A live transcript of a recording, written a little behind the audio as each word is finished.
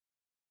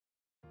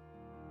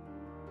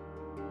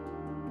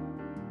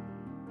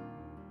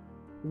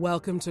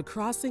Welcome to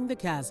Crossing the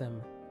Chasm,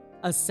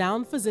 a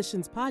Sound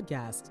Physicians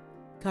podcast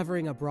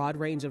covering a broad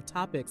range of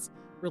topics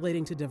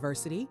relating to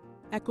diversity,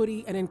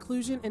 equity, and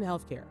inclusion in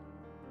healthcare.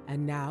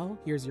 And now,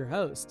 here's your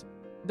host,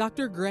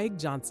 Dr. Greg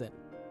Johnson.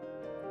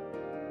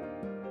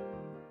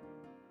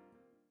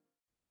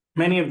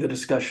 Many of the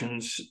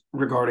discussions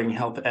regarding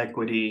health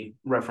equity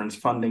reference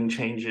funding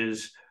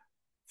changes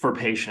for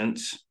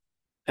patients,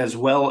 as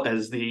well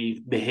as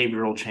the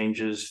behavioral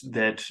changes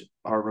that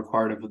are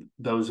required of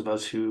those of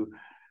us who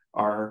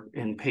are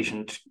in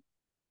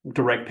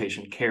direct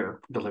patient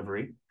care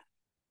delivery.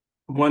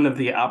 One of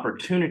the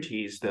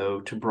opportunities, though,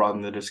 to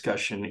broaden the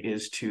discussion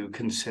is to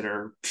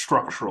consider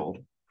structural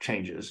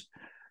changes.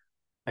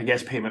 I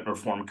guess payment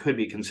reform could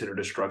be considered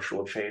a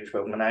structural change,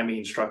 but when I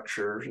mean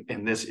structure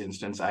in this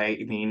instance,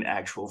 I mean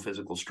actual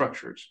physical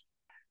structures.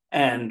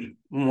 And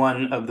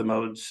one of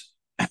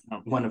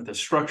the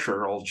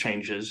structural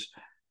changes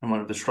and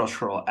one of the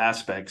structural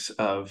aspects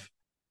of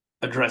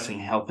addressing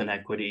health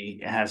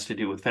inequity has to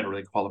do with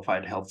federally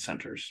qualified health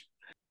centers.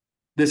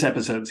 This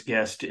episode's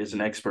guest is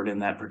an expert in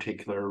that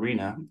particular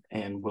arena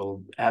and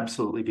will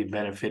absolutely be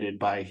benefited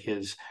by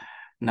his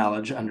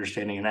knowledge,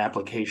 understanding, and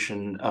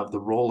application of the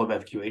role of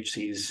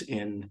FQHCs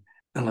in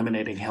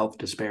eliminating health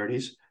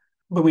disparities.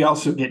 But we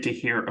also get to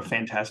hear a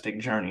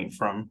fantastic journey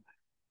from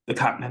the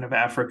continent of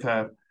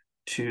Africa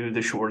to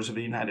the shores of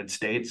the United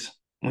States.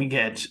 We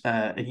get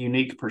a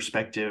unique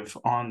perspective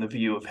on the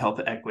view of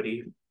health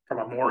equity from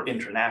a more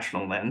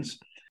international lens.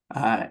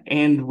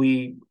 And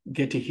we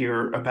get to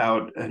hear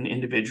about an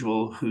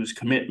individual whose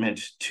commitment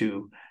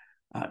to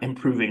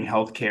improving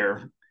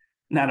healthcare,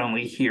 not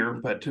only here,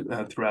 but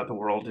throughout the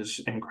world, is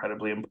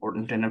incredibly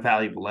important and a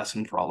valuable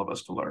lesson for all of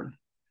us to learn.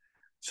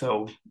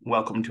 So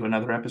welcome to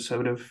another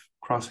episode of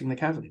Crossing the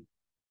Chasm.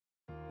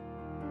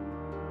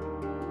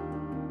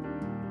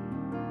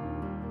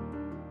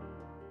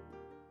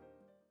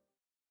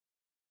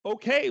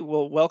 Okay,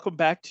 well, welcome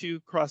back to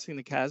Crossing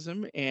the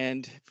Chasm.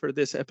 And for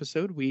this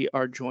episode, we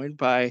are joined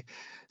by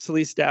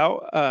Celise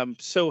Dow.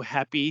 So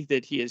happy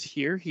that he is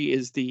here. He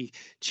is the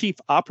Chief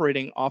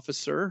Operating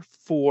Officer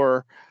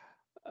for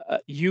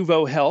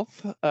Uvo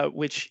Health,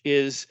 which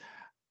is,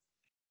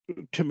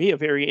 to me, a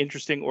very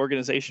interesting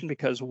organization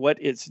because what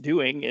it's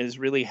doing is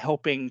really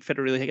helping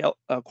federally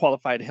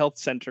qualified health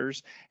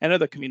centers and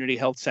other community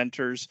health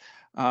centers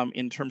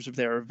in terms of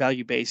their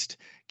value-based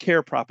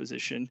care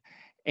proposition.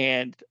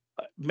 And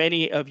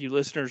many of you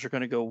listeners are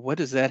going to go, what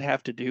does that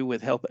have to do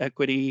with health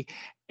equity?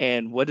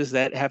 And what does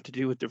that have to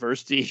do with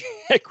diversity,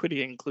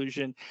 equity, and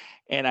inclusion?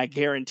 And I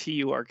guarantee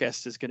you our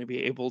guest is going to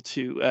be able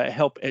to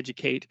help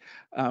educate,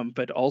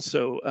 but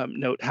also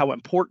note how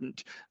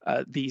important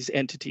these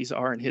entities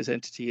are and his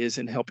entity is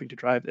in helping to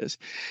drive this.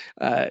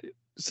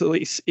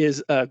 Celise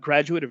is a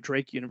graduate of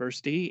Drake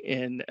University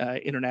in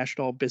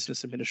International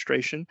Business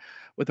Administration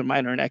with a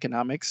minor in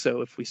economics.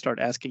 So if we start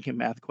asking him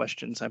math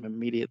questions, I'm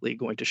immediately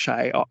going to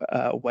shy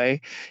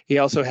away. He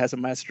also has a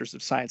Master's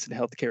of Science in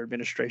Healthcare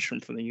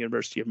Administration from the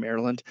University of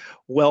Maryland.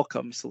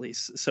 Welcome,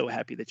 Celise. So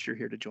happy that you're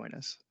here to join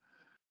us.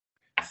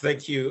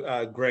 Thank you,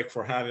 Greg,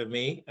 for having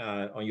me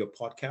on your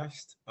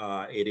podcast.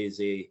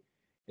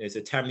 It's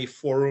a timely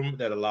forum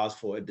that allows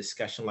for a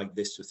discussion like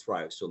this to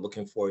thrive. So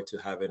looking forward to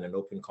having an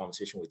open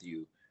conversation with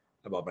you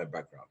about my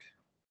background.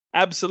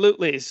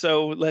 Absolutely.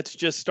 So let's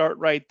just start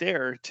right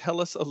there.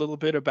 Tell us a little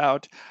bit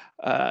about,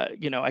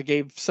 I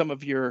gave some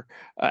of your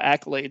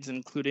accolades,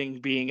 including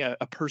being a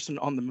person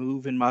on the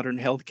move in modern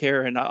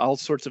healthcare and all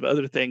sorts of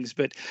other things.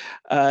 But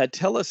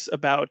tell us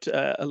about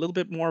a little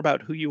bit more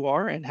about who you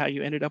are and how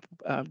you ended up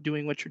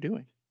doing what you're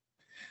doing.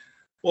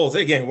 Well,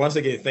 once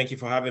again, thank you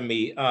for having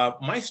me.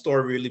 My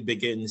story really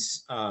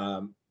begins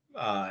in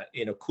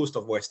the coast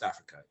of West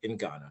Africa, in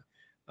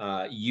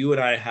Ghana. You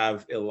and I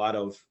have a lot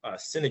of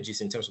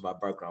synergies in terms of our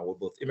background. We're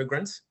both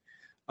immigrants.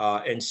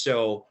 And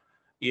so,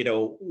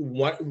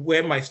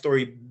 where my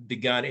story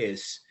began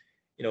is,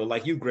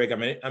 like you, Greg,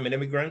 I'm an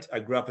immigrant. I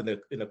grew up in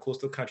the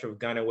coastal country of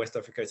Ghana, West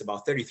Africa. It's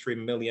about 33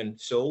 million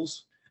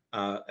souls,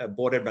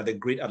 bordered by the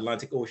Great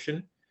Atlantic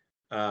Ocean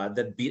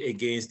that beat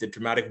against the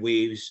dramatic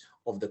waves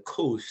of the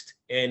coast.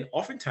 And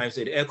oftentimes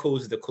it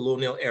echoes the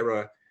colonial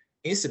era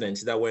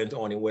incidents that went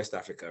on in West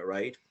Africa,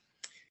 right?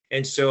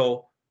 And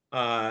so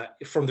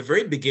from the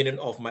very beginning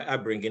of my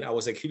upbringing, I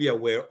was acutely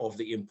aware of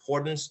the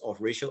importance of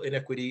racial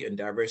inequity and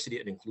diversity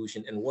and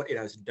inclusion and what it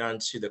has done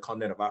to the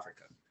continent of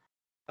Africa.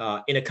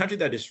 In a country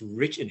that is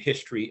rich in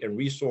history and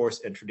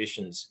resource and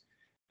traditions,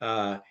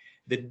 the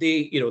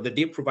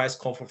day provides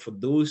comfort for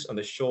those on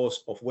the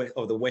shores of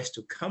the West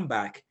to come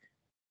back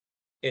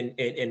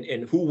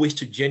and who wish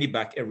to journey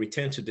back and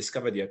return to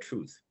discover their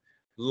truth.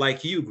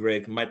 Like you,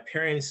 Greg, my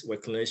parents were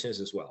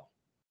clinicians as well.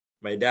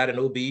 My dad an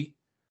OB,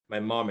 my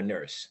mom a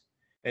nurse.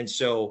 And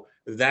so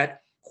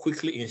that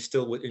quickly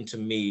instilled into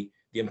me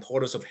the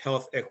importance of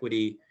health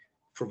equity,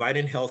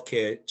 providing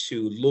healthcare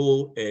to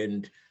low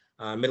and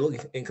middle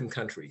income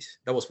countries.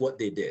 That was what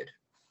they did.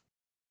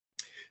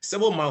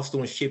 Several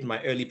milestones shaped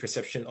my early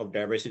perception of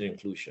diversity and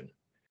inclusion.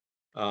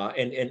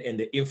 And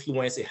the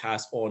influence it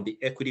has on the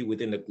equity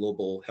within the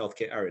global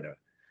healthcare arena.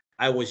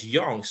 I was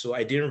young, so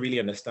I didn't really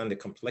understand the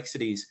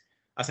complexities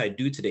as I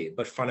do today.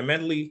 But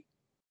fundamentally,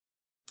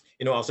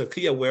 I was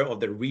clearly aware of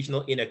the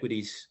regional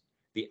inequities,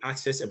 the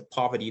access and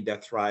poverty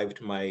that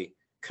thrived my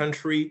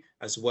country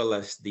as well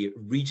as the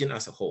region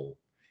as a whole.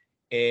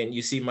 And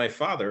you see, my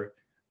father,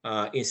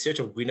 in search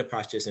of greener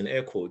pastures, in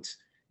air quotes,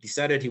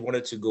 decided he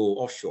wanted to go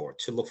offshore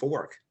to look for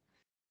work.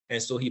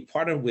 And so he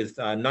partnered with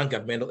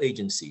non-governmental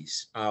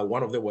agencies.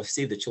 One of them was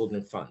Save the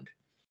Children Fund.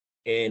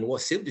 And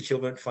what Save the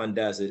Children Fund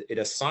does is it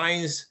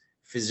assigns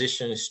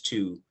physicians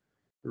to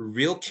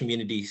real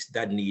communities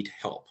that need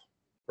help,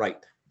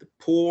 right? The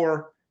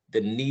poor,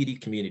 the needy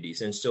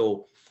communities. And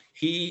so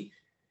he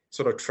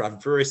sort of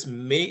traversed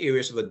many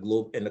areas of the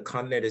globe and the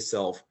continent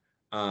itself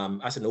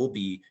as an OB,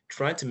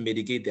 trying to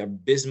mitigate the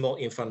abysmal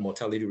infant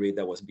mortality rate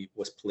that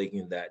was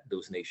plaguing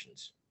those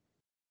nations.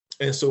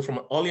 And so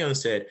from early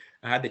onset,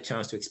 I had the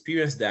chance to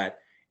experience that.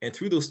 And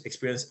through those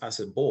experiences as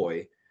a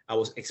boy, I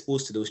was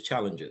exposed to those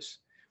challenges.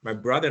 My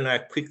brother and I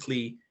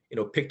quickly,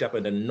 picked up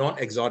on the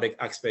non-exotic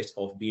aspects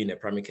of being a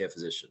primary care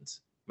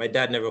physicians. My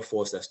dad never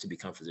forced us to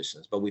become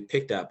physicians, but we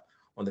picked up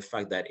on the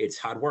fact that it's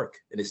hard work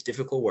and it's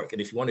difficult work.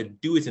 And if you want to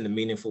do it in a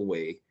meaningful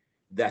way,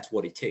 that's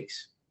what it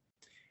takes.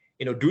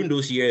 During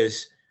those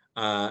years,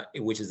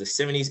 which is the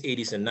 70s,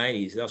 80s, and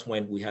 90s, that's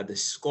when we had the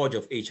scourge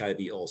of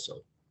HIV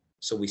also.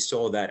 So we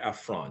saw that up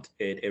front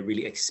and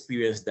really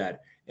experienced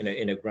that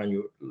in a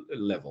granular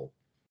level.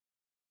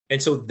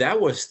 And so that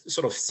was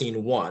sort of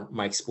scene one,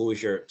 my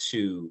exposure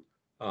to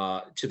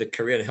the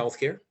career in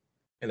healthcare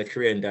and the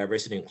career in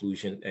diversity,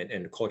 inclusion,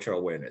 and cultural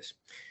awareness.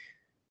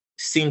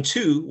 Scene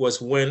two was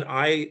when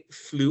I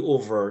flew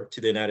over to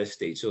the United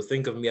States. So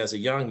think of me as a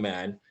young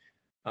man,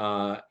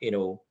 and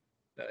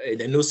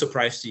no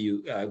surprise to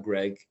you,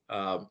 Greg,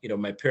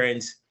 my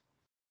parents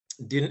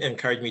didn't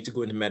encourage me to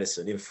go into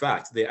medicine. In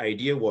fact, the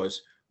idea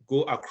was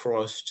go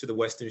across to the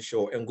Western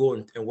Shore and go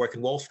and work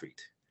in Wall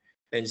Street.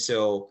 And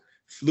so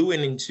flew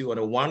in on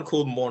a one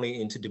cold morning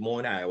into Des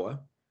Moines, Iowa,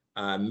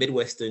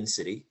 Midwestern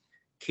city,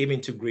 came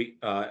into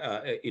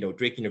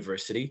Drake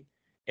University,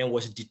 and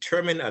was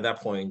determined at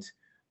that point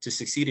to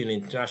succeed in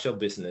international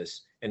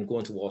business and go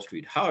into Wall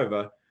Street.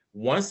 However,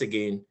 once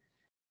again,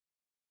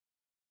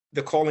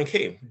 the calling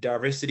came.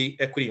 Diversity,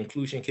 equity,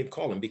 inclusion came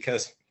calling,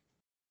 because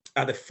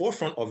at the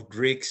forefront of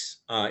Drake's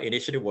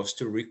initiative was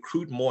to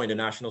recruit more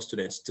international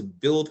students to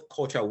build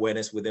cultural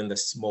awareness within the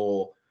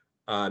small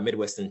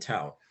Midwestern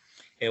town.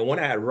 And when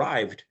I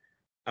arrived,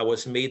 I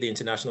was made the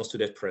international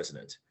student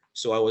president.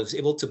 So I was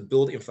able to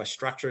build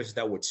infrastructures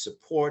that would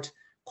support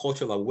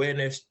cultural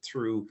awareness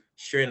through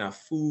sharing our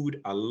food,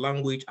 our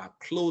language, our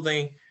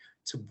clothing,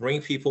 to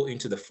bring people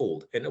into the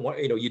fold. And what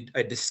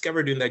I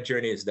discovered during that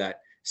journey is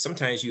that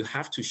sometimes you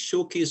have to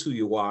showcase who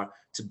you are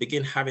to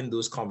begin having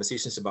those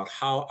conversations about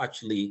how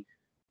actually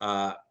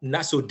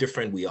not so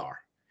different we are,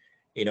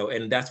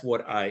 and that's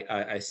what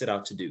I set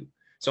out to do.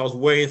 So I was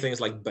wearing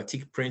things like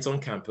batik prints on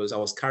campus. I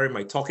was carrying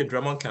my talking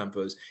drum on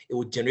campus. It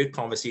would generate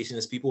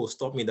conversations. People would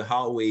stop me in the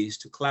hallways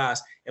to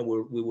class, and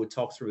we would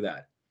talk through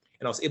that.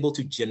 And I was able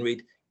to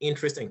generate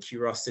interest and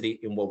curiosity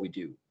in what we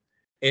do.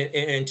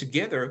 And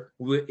together,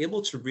 we were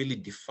able to really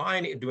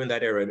define during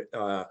that era,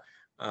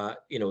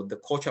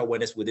 the cultural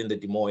awareness within the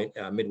Des Moines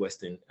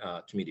Midwestern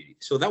community.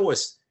 So that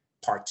was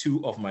part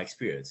two of my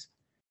experience.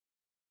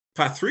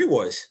 Part three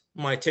was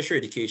my tertiary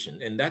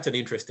education, and that's an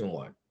interesting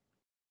one.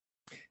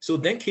 So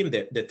then came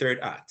the third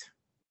act.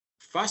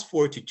 Fast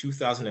forward to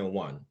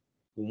 2001,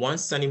 one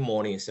sunny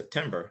morning in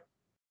September,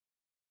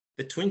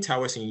 the Twin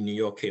Towers in New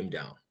York came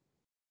down,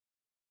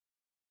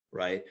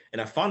 right?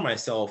 And I found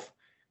myself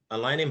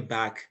aligning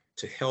back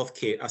to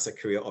healthcare as a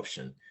career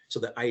option. So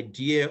the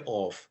idea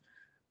of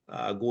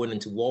going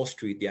into Wall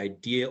Street, the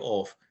idea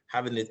of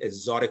having this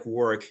exotic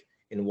work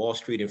in Wall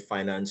Street and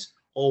finance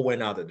all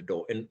went out of the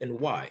door. And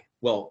why?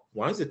 Well,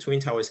 once the Twin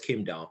Towers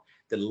came down,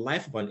 the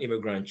life of an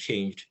immigrant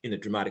changed in a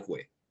dramatic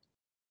way,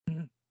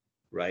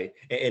 right?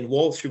 And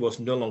Wall Street was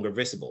no longer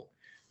visible.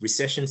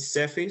 Recession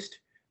surfaced.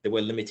 There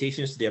were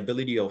limitations to the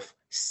ability of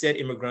said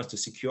immigrants to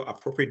secure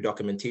appropriate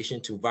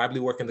documentation to viably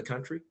work in the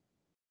country.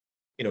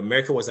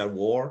 America was at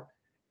war,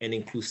 and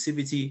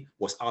inclusivity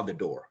was out the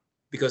door,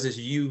 because it's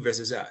you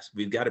versus us.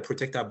 We've got to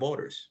protect our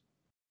borders.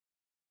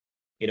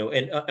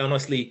 And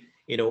honestly,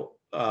 to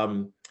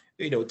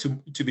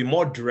be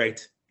more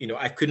direct,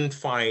 I couldn't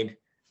find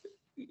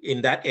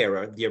in that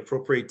era the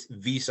appropriate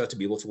visa to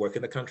be able to work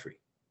in the country.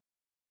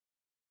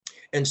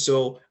 And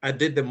so I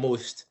did the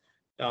most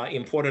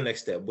important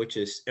next step, which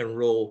is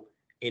enroll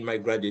in my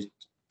graduate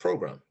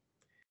program.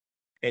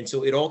 And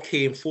so it all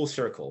came full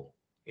circle.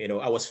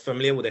 I was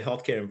familiar with the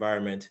healthcare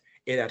environment.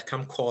 It had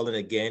come calling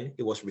again.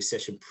 It was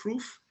recession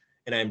proof,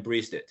 and I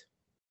embraced it.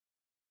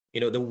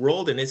 The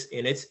world in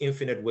its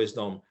infinite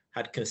wisdom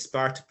had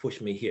conspired to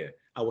push me here.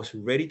 I was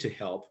ready to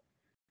help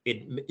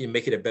it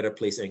make it a better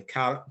place and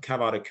carve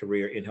out a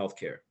career in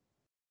healthcare.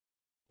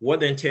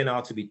 What then turned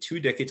out to be 2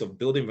 decades of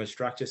building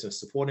infrastructures and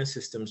supporting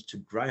systems to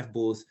drive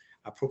both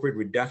appropriate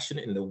reduction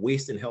in the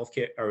waste in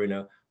healthcare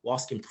arena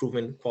whilst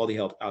improving quality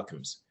health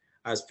outcomes.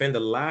 I spent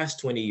the last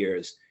 20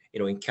 years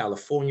in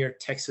California,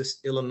 Texas,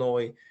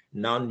 Illinois,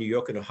 now New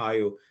York and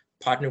Ohio,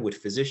 partner with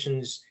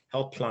physicians,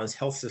 health plans,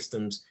 health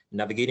systems,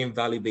 navigating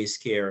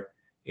value-based care,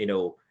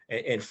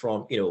 and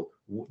from,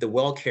 the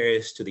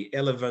WellCares to the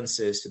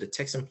Elevances to the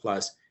Texan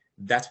Plus.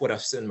 That's what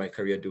I've spent my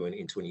career doing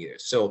in 20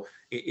 years. So,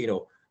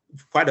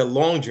 quite a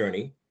long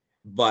journey,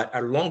 but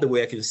along the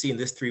way, I can see in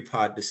this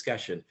 3-part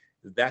discussion,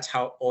 that's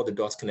how all the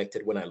dots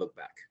connected when I look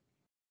back.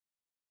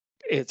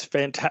 It's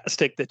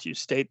fantastic that you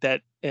state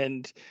that.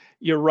 And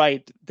you're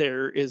right,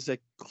 there is a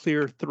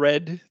clear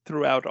thread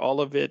throughout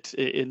all of it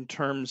in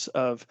terms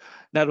of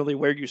not only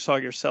where you saw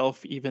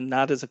yourself, even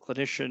not as a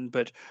clinician,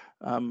 but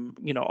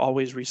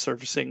always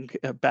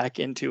resurfacing back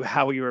into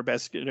how you are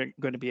best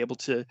going to be able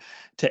to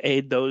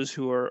aid those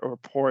who are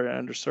poor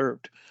and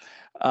underserved.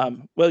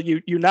 Well,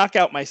 you knock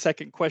out my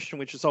second question,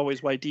 which is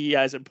always why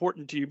DEI is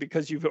important to you,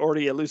 because you've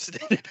already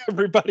elucidated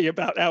everybody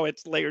about how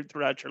it's layered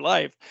throughout your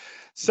life.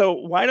 So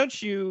why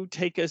don't you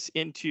take us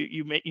into,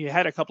 you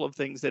had a couple of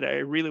things that I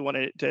really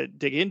wanted to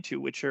dig into,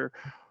 which are,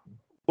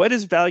 what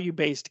is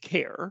value-based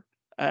care,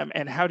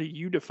 and how do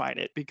you define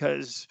it?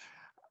 Because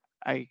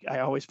I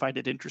always find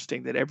it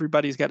interesting that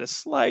everybody's got a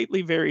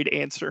slightly varied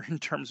answer in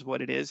terms of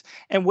what it is.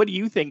 And what do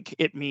you think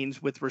it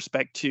means with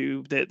respect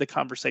to the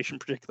conversation,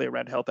 particularly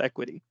around health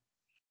equity?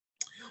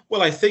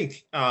 Well, I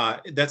think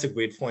that's a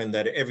great point,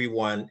 that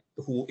everyone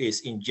who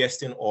is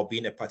ingesting or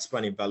being a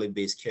participant in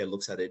value-based care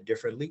looks at it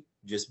differently,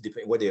 just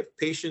depending whether you're a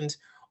patient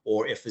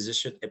or a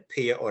physician, a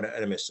payer, or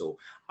an MSO.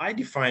 I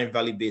define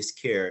value-based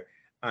care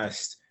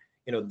as,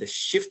 the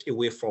shift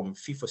away from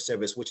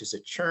fee-for-service, which is a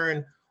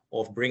churn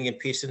of bringing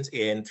patients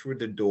in through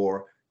the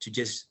door to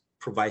just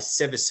provide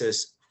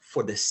services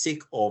for the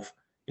sake of,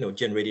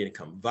 generating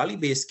income.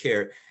 Value-based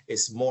care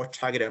is more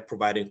targeted at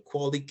providing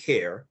quality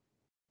care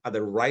at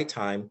the right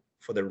time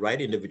for the right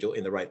individual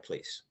in the right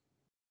place.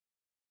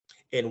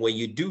 And when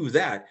you do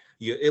that,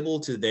 you're able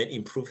to then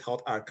improve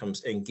health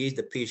outcomes, engage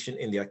the patient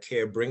in their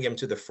care, bring them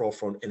to the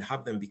forefront, and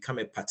have them become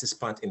a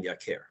participant in their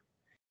care.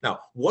 Now,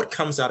 what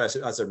comes out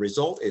as a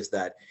result is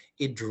that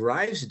it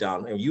drives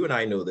down, and you and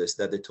I know this,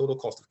 that the total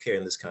cost of care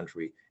in this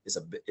country is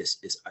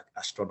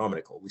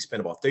astronomical. We spend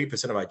about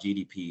 30% of our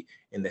GDP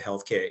in the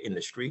healthcare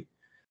industry.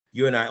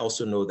 You and I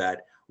also know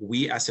that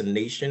we as a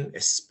nation,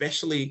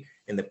 especially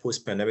in the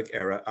post-pandemic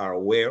era, are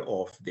aware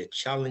of the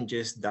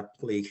challenges that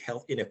plague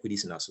health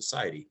inequities in our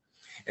society.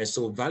 And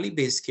so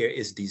value-based care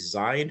is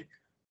designed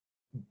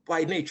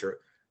by nature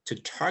to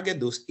target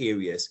those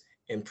areas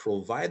and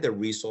provide the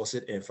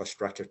resources and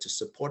infrastructure to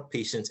support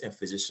patients and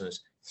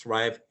physicians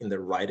thrive in the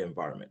right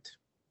environment.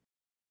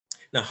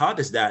 Now, how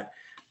does that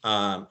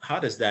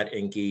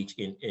engage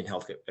in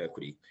health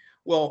equity?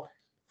 Well,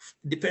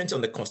 it depends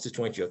on the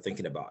constituent you're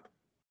thinking about.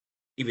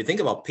 If you think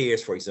about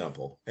payers, for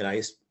example, and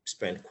I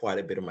spent quite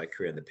a bit of my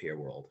career in the payer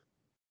world,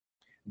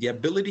 the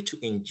ability to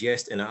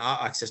ingest and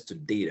our access to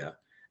data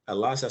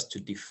allows us to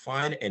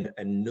define and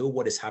know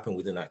what is happening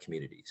within our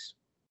communities,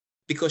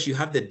 because you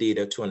have the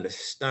data to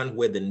understand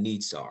where the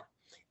needs are.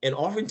 And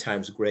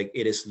oftentimes, Greg,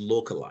 it is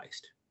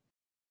localized.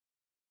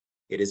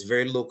 It is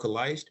very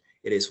localized.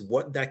 It is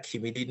what that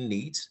community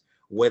needs,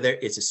 whether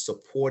it's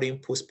supporting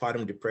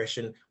postpartum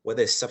depression,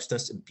 whether it's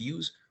substance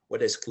abuse,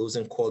 whether it's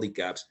closing quality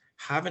gaps.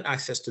 Having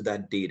access to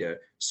that data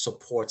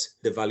supports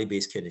the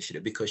value-based care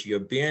initiative, because you're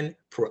being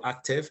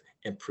proactive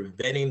and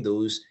preventing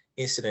those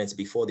incidents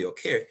before they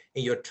occur,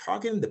 and you're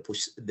targeting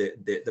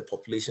the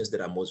populations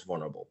that are most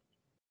vulnerable.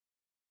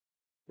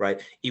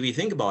 Right? If you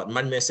think about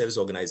management service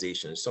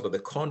organizations, sort of the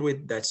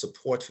conduit that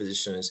support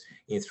physicians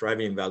in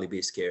thriving in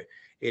value-based care,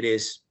 it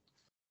is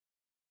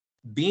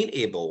being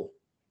able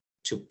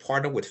to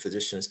partner with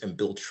physicians and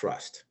build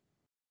trust,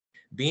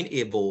 being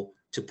able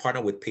to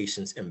partner with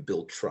patients and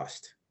build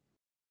trust.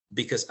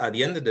 Because at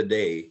the end of the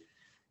day,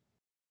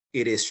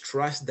 it is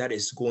trust that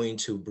is going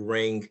to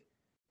bring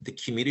the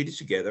community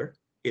together.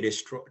 It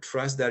is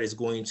trust that is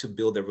going to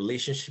build a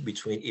relationship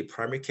between a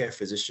primary care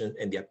physician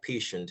and their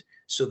patient,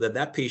 so that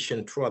that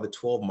patient throughout the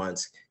 12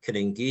 months can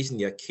engage in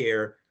their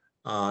care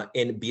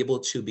and be able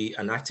to be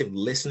an active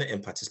listener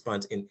and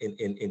participant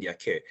in their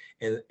care.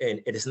 And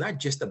it is not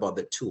just about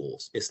the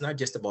tools. It's not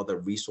just about the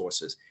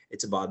resources.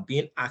 It's about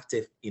being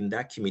active in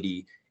that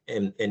community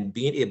and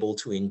being able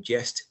to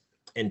ingest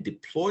and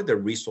deploy the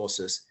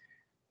resources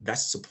that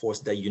supports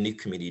that unique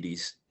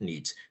community's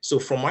needs. So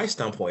from my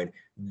standpoint,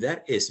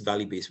 that is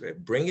value-based,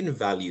 bringing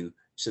value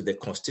to the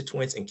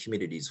constituents and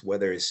communities,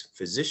 whether it's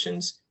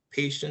physicians,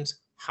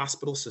 patients,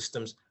 hospital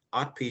systems,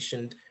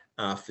 outpatient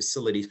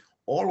facilities,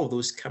 all of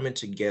those coming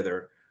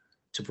together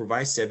to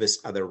provide service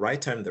at the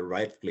right time, the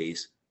right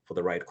place, for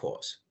the right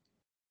cause.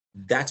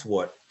 That's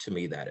what, to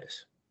me, that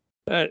is.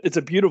 It's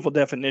a beautiful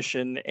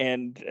definition,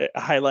 and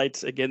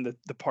highlights, again,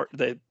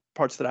 the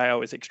parts that I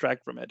always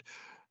extract from it,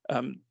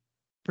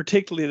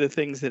 particularly the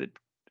things that,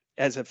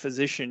 as a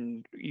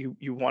physician,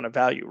 you want to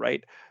value,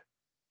 right?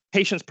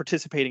 Patients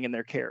participating in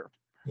their care,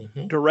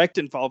 direct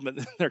involvement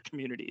in their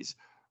communities,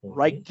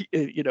 right?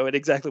 And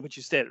exactly what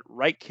you said,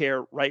 right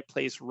care, right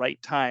place,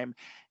 right time,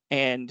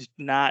 and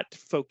not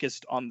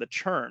focused on the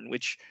churn,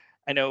 which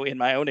I know in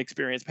my own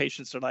experience,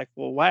 patients are like,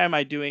 well, why am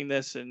I doing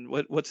this? And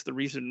what's the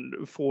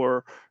reason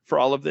for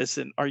all of this?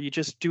 And are you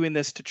just doing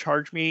this to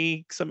charge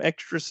me some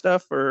extra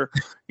stuff, or,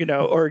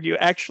 or are you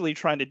actually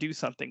trying to do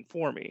something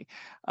for me?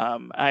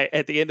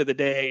 At the end of the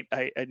day,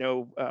 I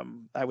know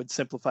I would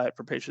simplify it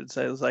for patients.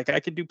 I was like,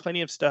 I can do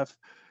plenty of stuff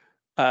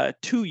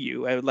to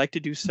you. I would like to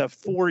do stuff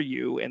for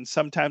you. And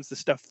sometimes the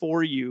stuff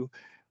for you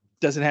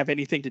doesn't have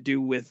anything to do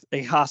with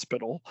a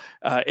hospital.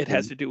 It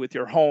has to do with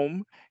your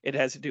home. It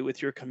has to do with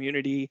your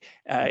community.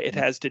 It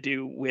has to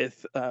do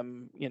with,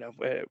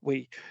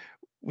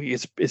 we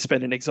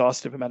spend an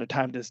exhaustive amount of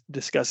time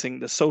discussing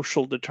the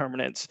social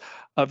determinants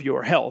of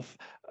your health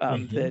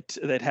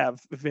that have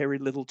very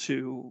little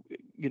to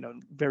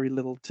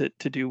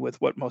do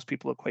with what most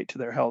people equate to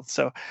their health.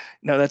 So,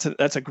 no,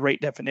 that's a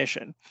great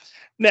definition.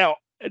 Now,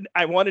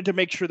 I wanted to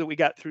make sure that we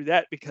got through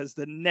that, because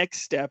the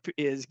next step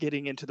is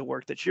getting into the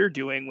work that you're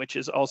doing, which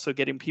is also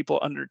getting people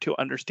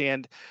to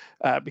understand,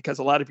 because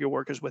a lot of your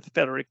work is with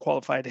federally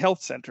qualified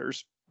health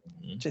centers,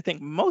 which I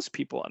think most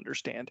people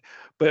understand,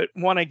 but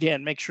want to,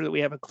 again, make sure that we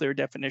have a clear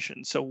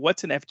definition. So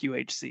what's an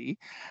FQHC,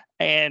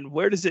 and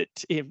where does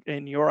it,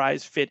 in your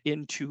eyes, fit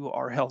into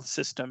our health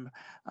system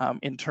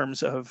in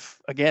terms of,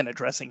 again,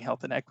 addressing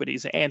health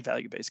inequities and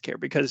value-based care?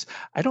 Because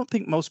I don't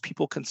think most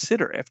people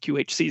consider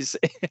FQHCs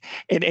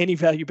in any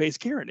value-based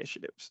care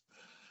initiatives.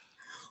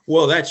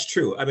 Well, that's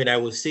true. I mean, I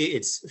would say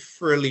it's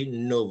fairly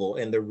novel.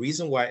 And the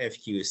reason why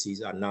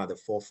FQHCs are now at the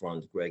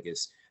forefront, Greg,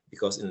 is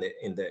because in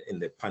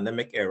the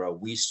pandemic era,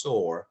 we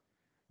saw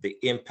the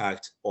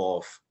impact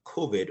of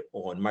COVID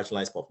on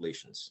marginalized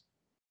populations.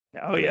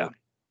 Oh, yeah.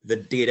 The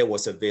data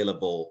was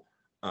available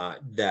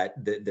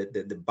that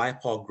the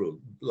BIPOC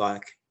group,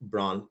 Black,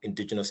 Brown,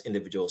 Indigenous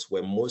individuals,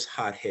 were most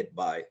hard hit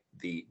by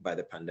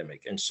the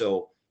pandemic. And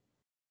so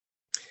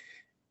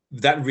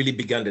that really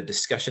began the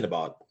discussion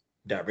about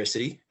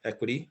diversity,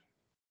 equity,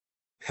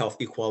 health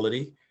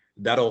equality.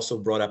 That also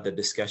brought up the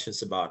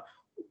discussions about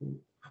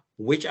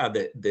which are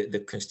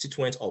the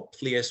constituents or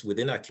players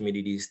within our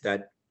communities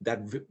that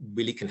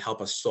really can help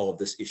us solve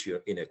this issue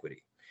of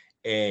inequity.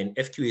 And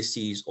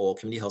FQHCs or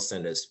community health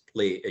centers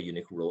play a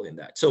unique role in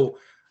that. So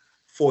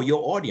for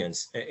your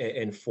audience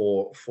and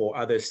for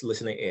others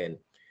listening in,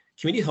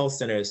 community health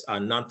centers are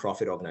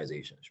nonprofit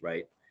organizations,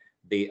 right?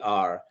 They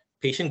are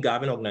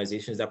patient-governed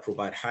organizations that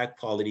provide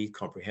high-quality,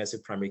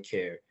 comprehensive primary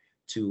care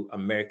to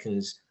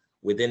Americans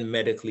within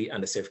medically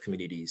underserved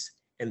communities,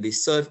 and they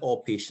serve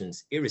all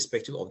patients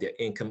irrespective of their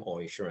income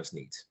or insurance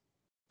needs.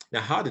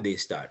 Now, how did they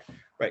start?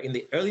 Right, in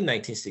the early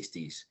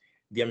 1960s,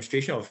 the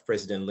administration of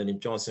President Lyndon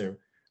Johnson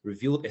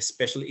revealed a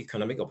Special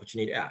Economic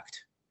Opportunity Act,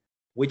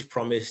 which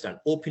promised an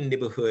open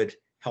neighborhood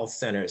health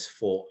centers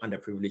for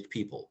underprivileged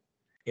people.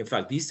 In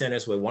fact, these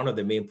centers were one of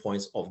the main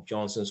points of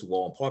Johnson's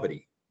war on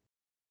poverty.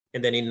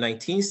 And then in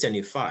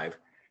 1975,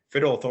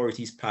 federal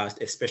authorities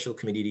passed a special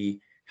community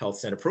health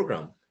center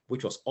program,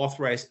 which was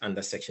authorized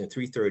under Section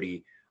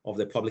 330 of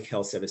the Public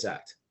Health Service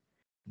Act.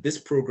 This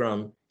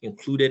program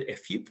included a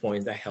few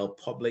points that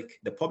helped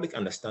the public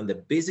understand the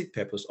basic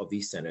purpose of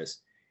these centers,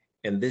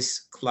 and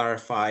this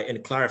clarified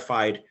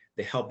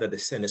the help that the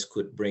centers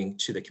could bring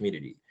to the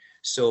community.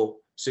 So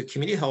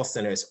community health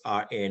centers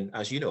are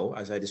as you know,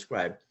 as I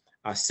described,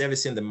 are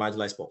servicing the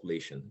marginalized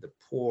population, the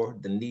poor,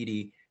 the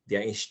needy. They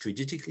are in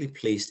strategically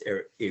placed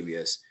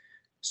areas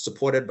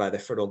supported by the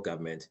federal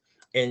government.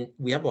 And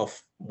we have about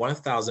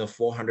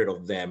 1,400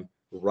 of them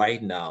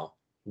right now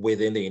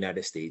within the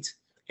United States.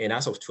 And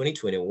as of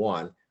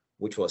 2021,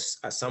 which was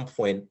at some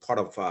point part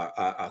of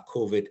our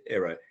COVID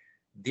era,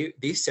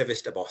 they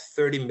serviced about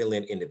 30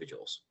 million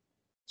individuals.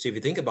 So if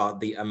you think about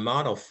the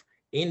amount of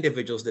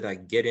individuals that are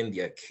getting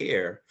their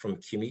care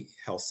from community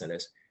health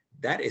centers,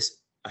 that is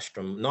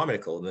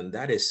astronomical, and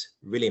that is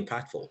really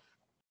impactful.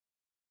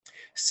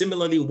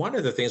 Similarly, one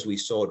of the things we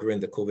saw during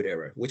the COVID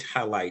era, which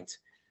highlight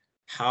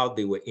how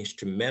they were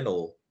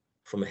instrumental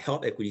from a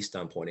health equity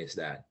standpoint, is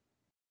that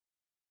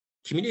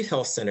community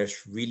health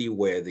centers really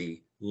were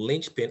the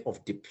linchpin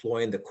of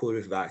deploying the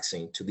COVID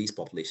vaccine to these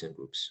population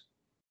groups.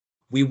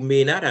 We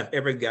may not have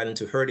ever gotten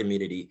to herd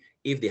immunity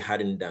if they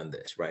hadn't done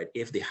this, right?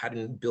 If they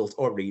hadn't built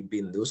already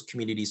been those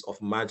communities of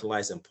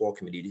marginalized and poor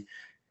communities.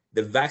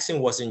 The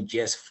vaccine wasn't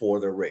just for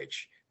the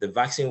rich. The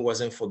vaccine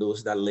wasn't for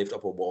those that lived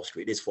up on Wall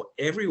Street. It's for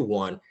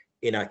everyone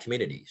in our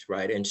communities,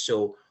 right? And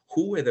so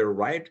who were the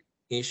right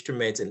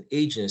instruments and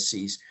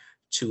agencies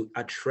to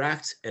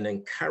attract and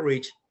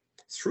encourage,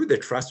 through the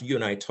trust you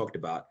and I talked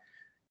about,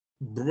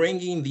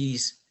 bringing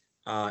these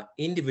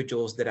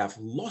individuals that have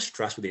lost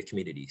trust with their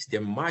communities? They're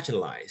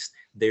marginalized.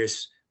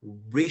 There's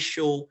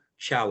racial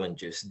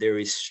challenges. There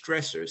is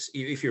stressors.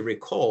 If you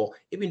recall,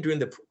 even during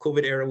the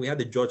COVID era, we had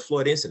the George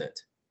Floyd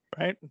incident.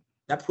 Right.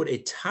 That put a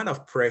ton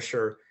of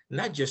pressure,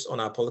 not just on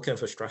our political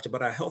infrastructure,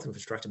 but our health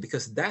infrastructure,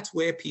 because that's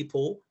where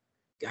people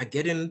are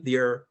getting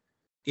their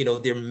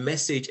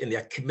message and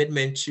their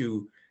commitment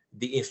to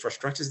the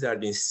infrastructures that are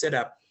being set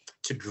up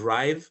to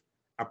drive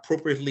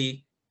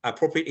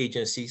appropriate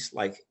agencies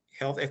like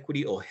health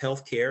equity or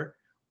healthcare,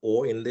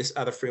 or in this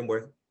other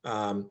framework,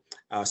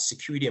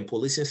 security and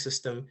policing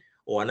system,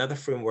 or another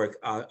framework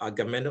are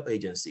governmental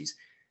agencies.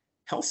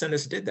 Health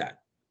centers did that.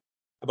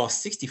 About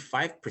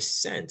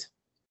 65%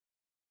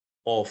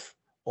 of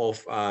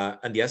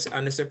and the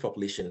underserved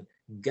population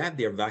got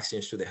their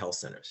vaccines through the health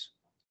centers.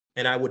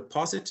 And I would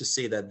posit to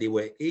say that they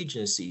were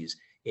agencies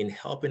in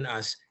helping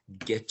us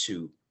get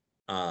to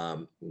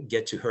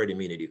herd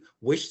immunity,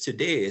 which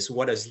today is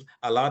what has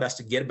allowed us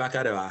to get back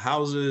out of our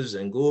houses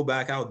and go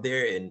back out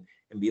there and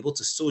be able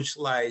to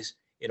socialize.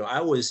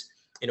 I was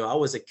a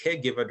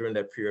caregiver during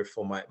that period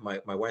for my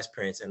wife's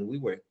parents, and we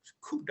were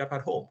cooped up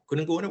at home,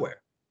 couldn't go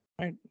anywhere.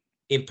 Right.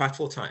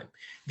 Impactful time.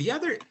 The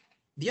other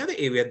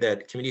area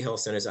that community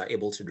health centers are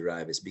able to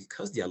derive is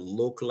because they are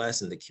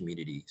localized in the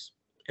communities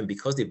and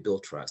because they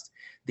build trust.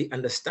 They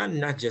understand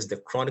not just the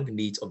chronic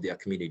needs of their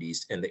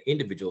communities and the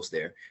individuals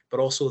there, but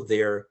also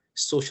their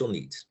social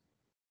needs.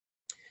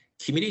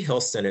 Community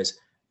health centers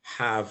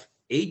have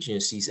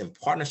agencies in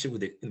partnership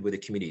with the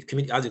community,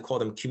 as they call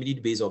them,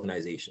 community-based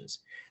organizations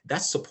that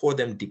support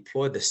them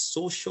deploy the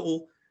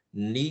social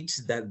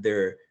needs that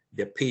their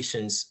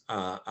patients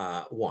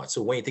want.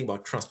 So when you think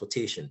about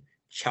transportation,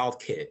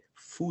 childcare,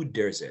 food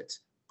deserts,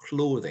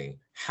 clothing,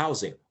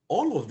 housing,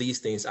 all of these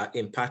things are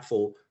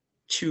impactful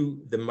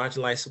to the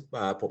marginalized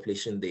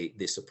population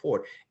they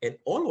support. And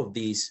all of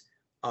these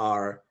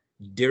are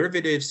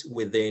derivatives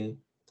within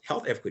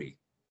health equity.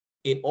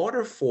 In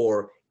order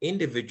for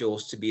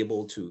individuals to be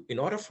able to, in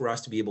order for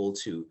us to be able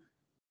to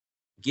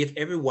give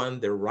everyone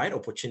the right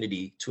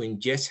opportunity to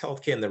ingest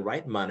healthcare in the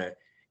right manner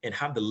and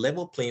have the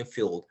level playing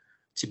field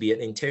to be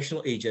an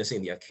intentional agency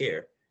in their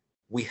care,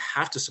 we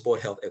have to support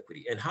health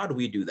equity. And how do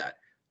we do that?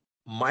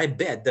 My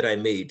bet that I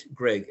made,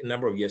 Greg, a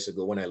number of years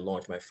ago when I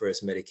launched my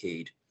first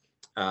Medicaid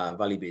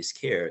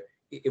value-based care,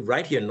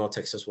 right here in North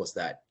Texas, was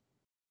that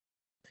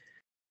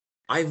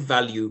I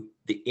value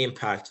the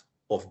impact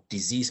of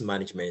disease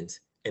management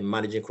and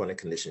managing chronic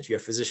conditions. You're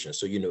a physician,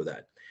 so you know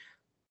that.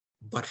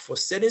 But for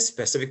certain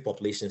specific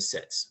population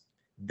sets,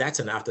 that's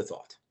an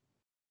afterthought.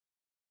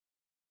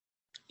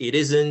 It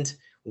isn't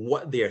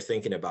what they are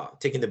thinking about,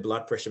 taking the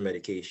blood pressure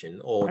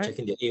medication or right.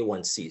 checking their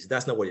A1Cs.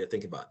 That's not what they're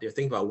thinking about. They're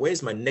thinking about,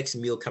 where's my next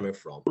meal coming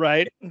from?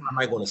 Right. How am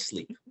I going to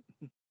sleep?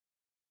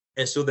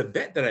 And so the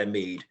bet that I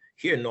made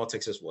here in North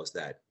Texas was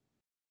that,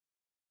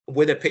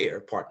 with a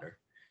payer partner,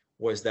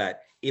 was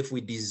that if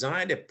we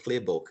designed a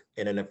playbook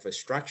and an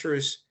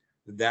infrastructures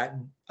that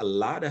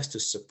allowed us to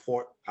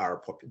support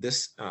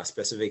this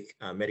specific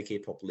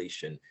Medicaid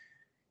population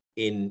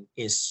in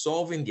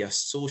solving their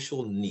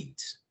social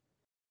needs,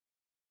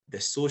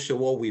 the social,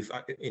 what we've,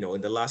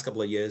 in the last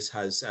couple of years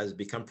has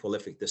become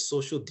prolific, the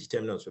social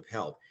determinants of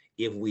health.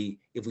 If we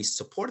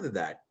supported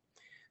that,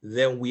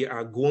 then we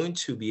are going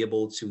to be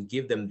able to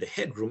give them the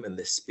headroom and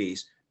the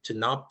space to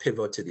now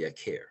pivot to their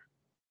care.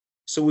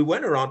 So we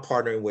went around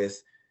partnering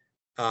with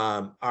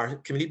our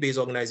community-based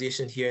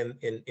organization here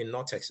in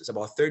North Texas,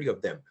 about 30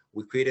 of them.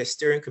 We created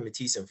steering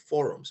committees and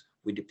forums.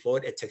 We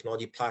deployed a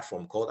technology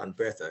platform called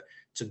Anbertha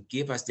to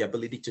give us the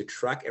ability to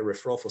track a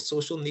referral for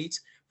social needs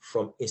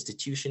from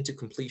institution to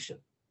completion.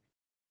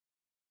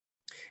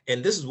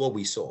 And this is what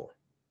we saw.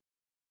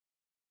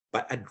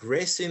 By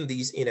addressing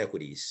these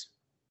inequities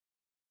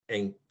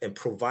and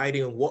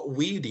providing what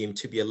we deem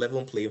to be a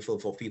level playing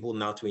field for people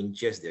now to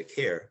ingest their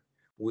care,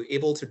 we're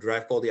able to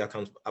drive quality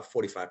outcomes up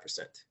 45%.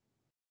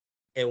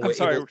 And I'm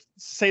sorry,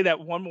 say that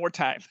one more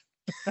time.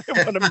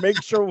 I want to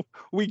make sure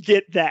we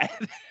get that.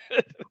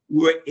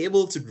 We're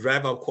able to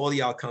drive up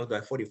quality outcomes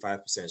by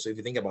 45%. So if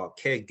you think about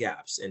care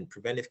gaps and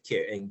preventive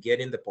care and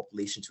getting the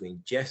population to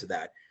ingest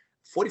that,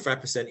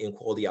 45% in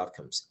quality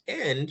outcomes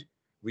and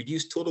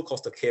reduce total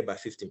cost of care by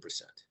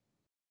 15%.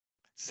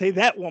 Say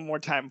that one more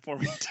time for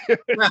me too.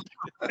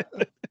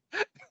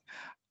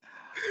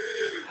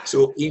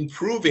 So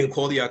improving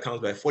quality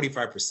outcomes by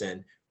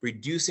 45%,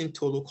 reducing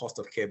total cost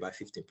of care by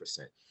 15%.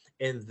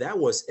 And that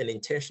was an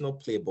intentional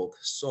playbook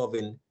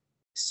solving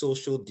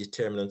social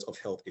determinants of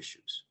health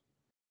issues.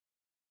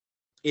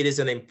 It is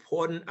an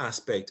important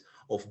aspect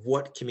of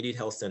what community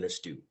health centers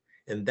do.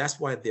 And that's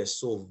why they're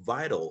so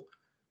vital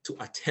to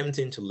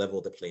attempting to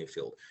level the playing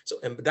field. So,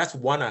 and that's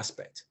one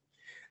aspect.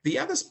 The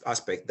other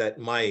aspect that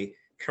my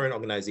current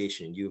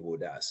organization, UVO,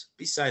 does,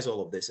 besides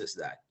all of this, is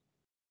that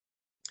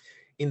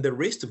in the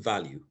race to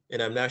value,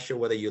 and I'm not sure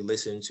whether you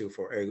listen to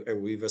for Eric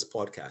Weaver's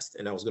podcast,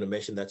 and I was going to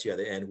mention that to you at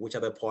the end, which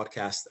other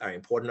podcasts are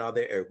important out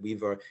there. Eric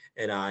Weaver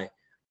and I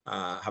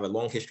have a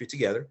long history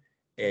together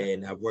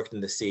and have worked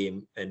in the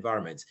same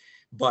environments.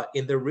 But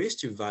in the race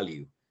to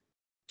value,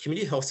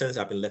 community health centers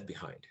have been left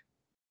behind.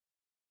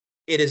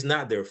 It is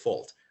not their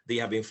fault. They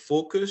have been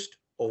focused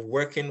on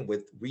working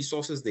with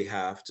resources they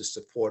have to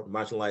support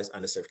marginalized,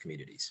 underserved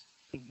communities.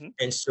 Mm-hmm.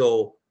 And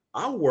so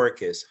our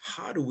work is,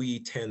 how do we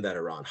turn that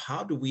around?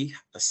 How do we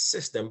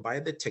assist them by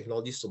the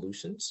technology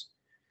solutions,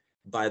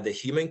 by the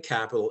human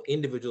capital,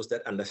 individuals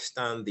that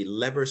understand the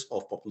levers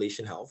of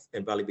population health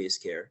and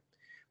value-based care?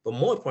 But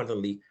more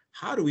importantly,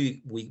 how do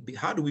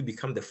we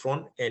become the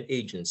front end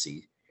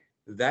agency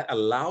that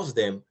allows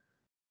them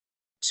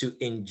to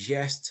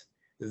ingest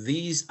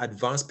these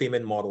advanced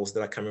payment models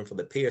that are coming from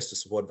the payers to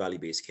support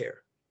value-based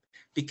care?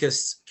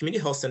 because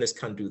community health centers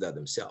can't do that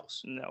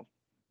themselves. No.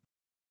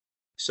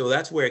 So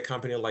that's where a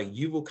company like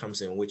Yuvo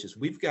comes in, which is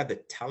we've got the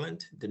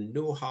talent, the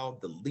know-how,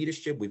 the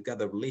leadership, we've got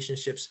the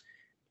relationships.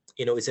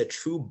 It's a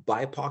true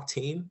BIPOC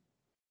team.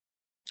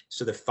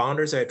 So the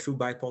founders are a true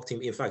BIPOC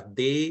team. In fact,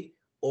 they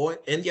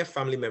and their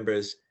family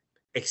members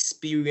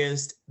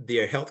experienced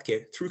their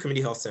healthcare through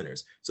community health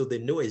centers. So they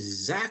know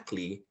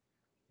exactly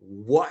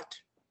what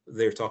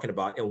they're talking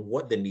about and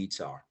what the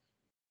needs are.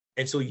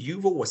 And so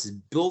Yuvo was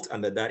built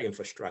under that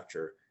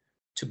infrastructure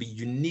to be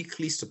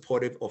uniquely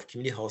supportive of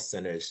community health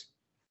centers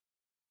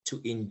to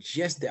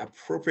ingest the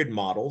appropriate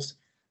models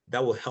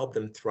that will help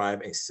them thrive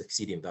and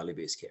succeed in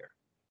value-based care.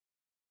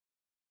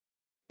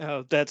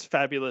 Oh, that's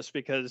fabulous,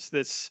 because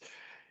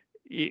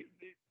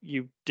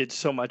you did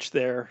so much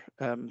there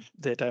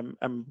that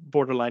I'm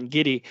borderline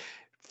giddy.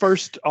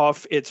 First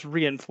off, it's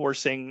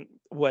reinforcing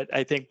what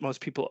I think most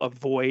people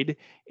avoid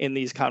in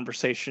these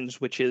conversations,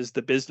 which is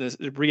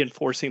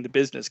reinforcing the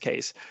business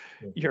case.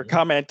 Mm-hmm. Your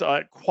comment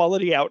on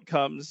quality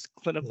outcomes,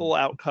 clinical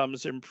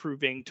outcomes,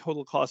 improving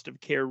total cost of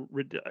care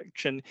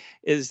reduction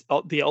is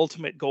the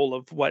ultimate goal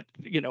of what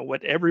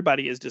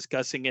everybody is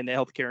discussing in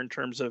healthcare in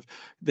terms of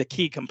the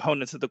key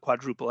components of the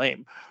quadruple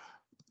aim,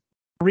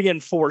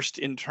 reinforced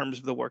in terms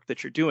of the work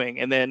that you're doing.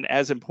 And then,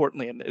 as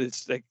importantly, and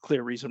it's a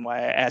clear reason why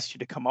I asked you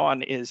to come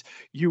on, is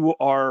you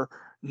are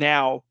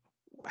now,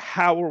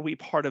 how are we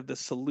part of the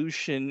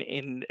solution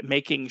in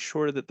making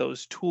sure that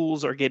those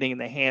tools are getting in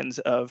the hands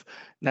of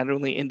not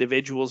only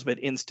individuals but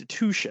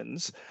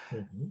institutions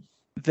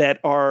that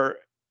are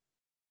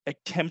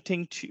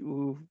attempting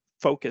to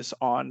focus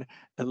on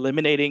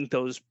eliminating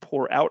those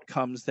poor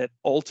outcomes that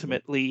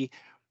ultimately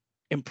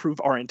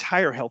improve our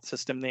entire health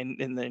system and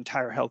the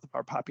entire health of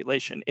our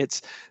population.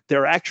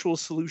 There are actual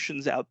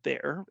solutions out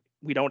there.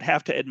 We don't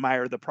have to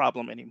admire the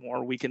problem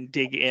anymore. We can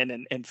dig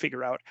in and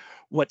figure out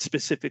what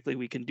specifically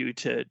we can do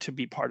to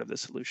be part of the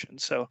solution.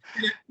 So,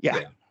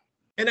 yeah.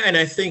 And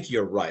I think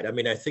you're right. I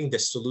mean, I think the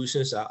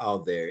solutions are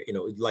out there.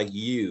 Like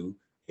you've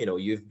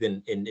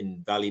been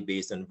in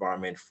value-based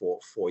environment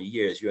for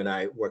years. You and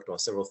I worked on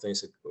several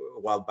things a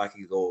while back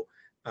ago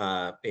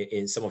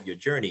in some of your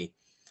journey.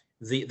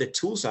 The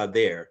tools are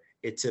there.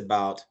 It's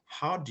about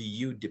how do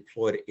you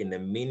deploy it in a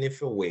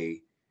meaningful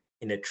way,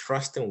 in a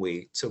trusting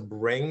way, to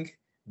bring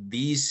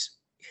these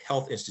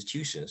health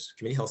institutions,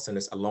 community health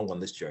centers, along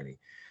on this journey,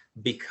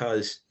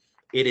 because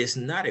it is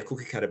not a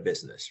cookie cutter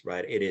business,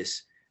 right? It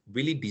is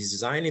really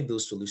designing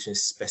those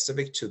solutions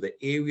specific to the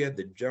area,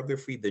 the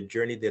geography, the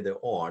journey that they're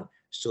on,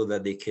 so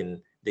that they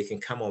can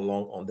come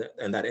along on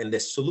that. And the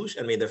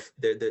solution, I mean,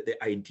 the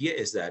idea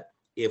is that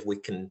if we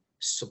can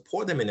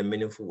support them in a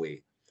meaningful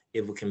way,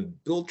 if we can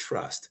build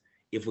trust,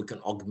 if we can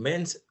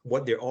augment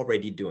what they're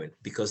already doing,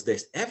 because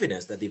there's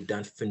evidence that they've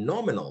done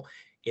phenomenal.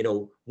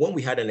 When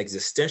we had an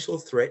existential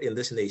threat in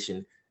this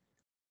nation,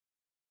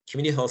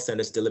 community health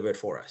centers delivered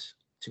for us,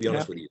 to be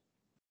honest with you.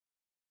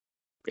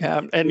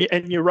 Yeah,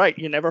 and you're right.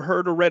 You never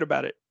heard or read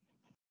about it.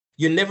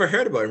 You never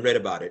heard about and read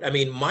about it. I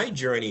mean, my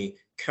journey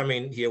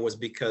coming here was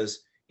because,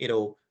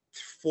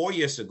 4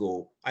 years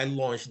ago, I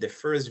launched the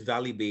first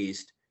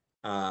value-based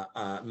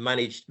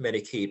managed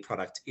Medicaid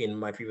product in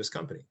my previous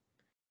company.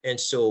 And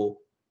so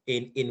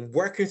in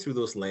working through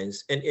those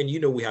lenses, and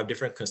we have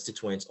different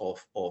constituents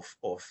of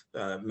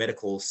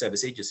medical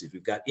service agencies.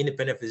 We've got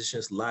independent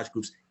physicians, large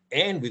groups,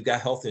 and we've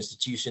got health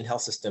institutions,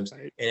 health systems,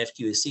 right, and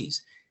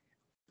FQHCs.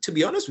 To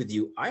be honest with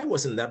you, I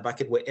was in that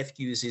bucket where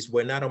FQHCs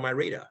were not on my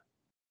radar.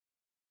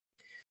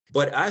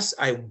 But as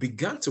I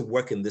began to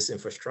work in this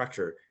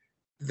infrastructure,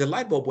 the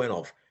light bulb went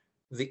off.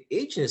 The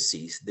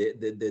agencies,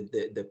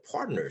 the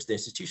partners, the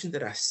institutions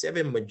that are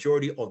serving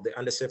majority of the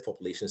underserved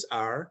populations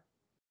are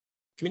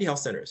community health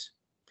centers.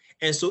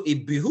 And so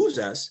it behooves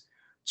us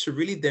to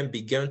really then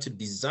begin to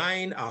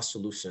design our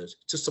solutions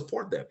to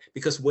support them.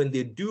 Because when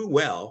they do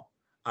well,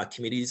 our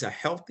communities are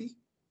healthy,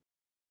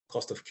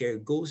 cost of care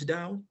goes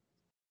down,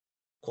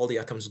 quality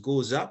outcomes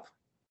goes up.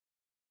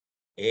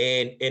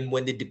 And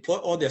when they deploy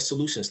all their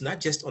solutions, not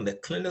just on the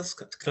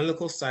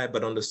clinical side,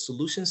 but on the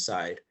solution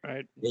side,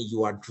 right, then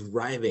you are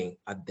driving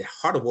at the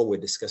heart of what we're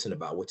discussing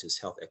about, which is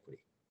health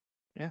equity.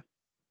 Yeah,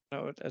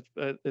 no,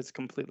 it's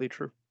completely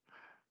true.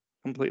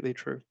 Completely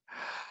true.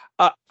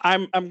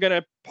 I'm going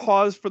to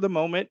pause for the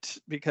moment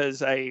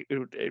because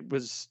it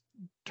was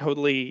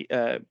totally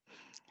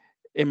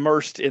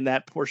immersed in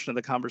that portion of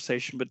the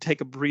conversation, but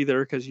take a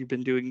breather because you've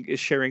been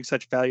sharing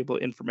such valuable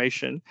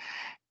information,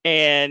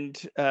 and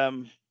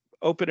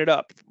open it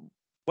up.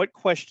 What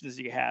questions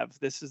do you have?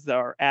 This is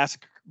our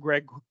Ask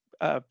Greg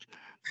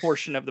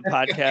portion of the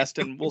podcast,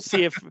 and we'll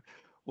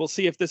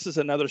see if this is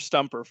another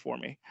stumper for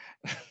me.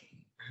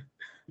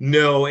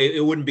 No,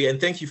 it wouldn't be.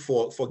 And thank you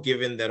for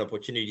giving that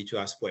opportunity to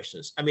ask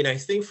questions. I mean, I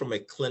think from a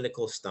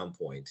clinical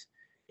standpoint,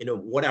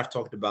 what I've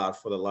talked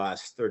about for the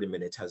last 30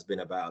 minutes has been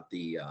about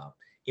the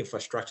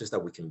infrastructures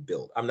that we can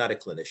build. I'm not a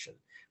clinician,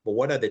 but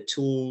what are the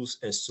tools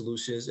and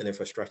solutions and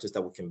infrastructures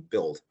that we can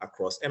build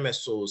across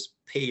MSOs,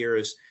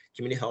 payers,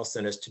 community health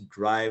centers to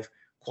drive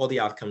quality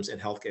outcomes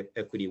and health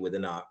equity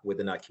within our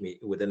community,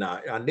 within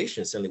our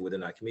nation, certainly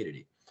within our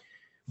community.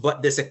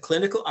 but there's a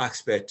clinical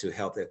aspect to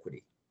health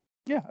equity.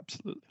 Yeah,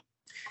 absolutely.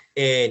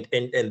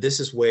 And this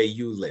is where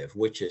you live,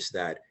 which is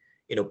that,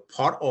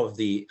 part of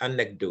the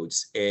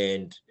anecdotes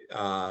and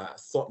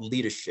thought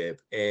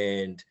leadership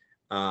and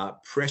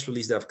press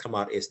release that have come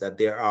out is that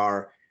there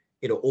are,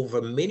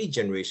 over many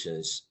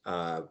generations,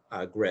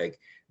 Greg,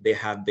 there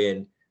have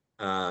been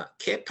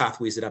care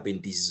pathways that have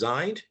been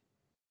designed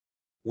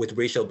with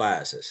racial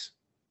biases.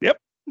 Yep.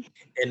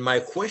 And my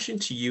question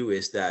to you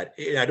is that,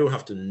 and I don't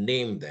have to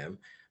name them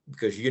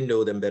because you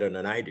know them better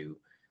than I do.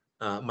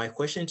 My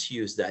question to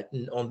you is that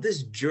on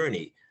this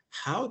journey,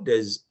 how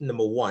does,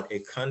 number one, a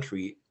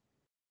country,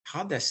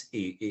 how does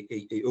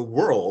a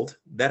world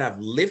that have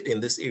lived in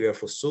this area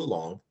for so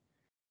long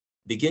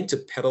begin to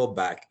pedal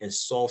back and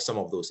solve some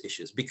of those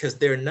issues? Because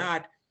they're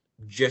not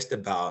just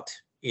about,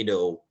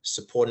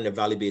 supporting a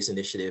value-based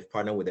initiative,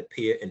 partnering with a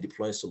peer and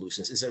deploying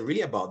solutions. It's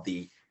really about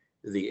the,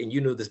 and you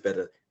know this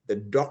better, the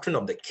doctrine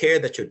of the care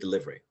that you're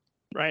delivering.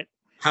 Right.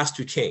 Has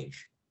to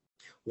change.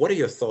 What are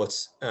your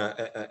thoughts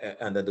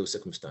under those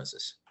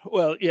circumstances?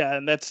 Well, yeah,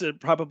 and that's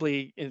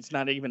probably, it's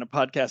not even a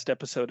podcast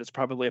episode. It's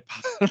probably a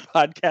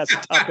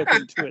podcast topic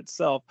into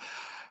itself.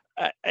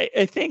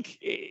 I think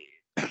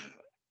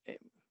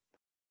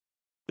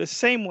the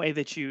same way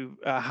that you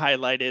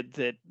highlighted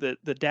that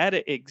the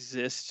data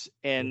exists,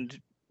 and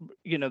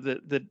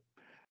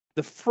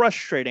the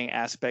frustrating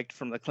aspect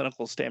from the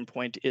clinical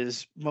standpoint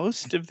is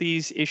most of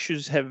these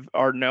issues have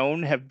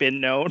been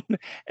known,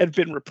 have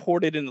been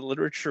reported in the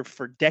literature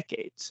for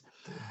decades.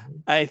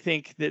 I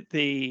think that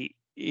the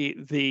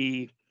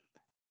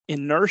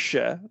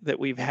inertia that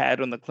we've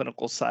had on the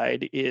clinical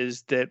side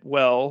is that,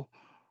 well,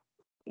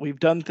 we've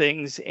done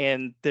things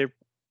and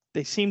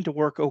they seem to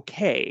work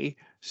okay,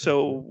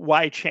 so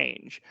why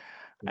change?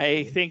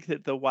 I think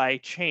that the why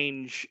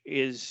change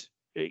is,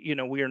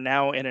 we are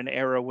now in an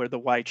era where the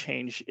why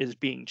change is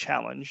being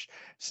challenged.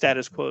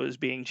 Status quo is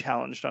being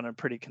challenged on a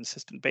pretty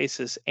consistent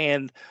basis,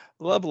 and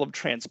the level of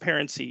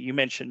transparency. You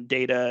mentioned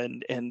data,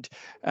 and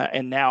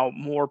now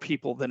more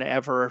people than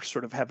ever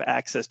sort of have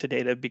access to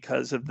data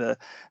because of the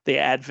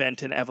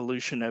advent and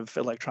evolution of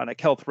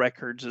electronic health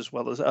records as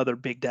well as other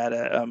big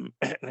data.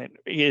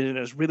 It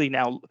is really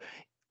now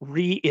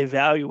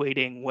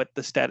re-evaluating what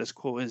the status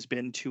quo has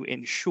been to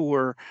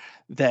ensure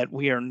that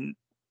we are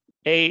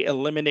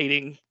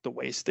eliminating the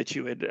waste that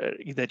you had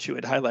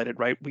highlighted.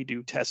 Right, we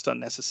do test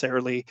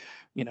unnecessarily.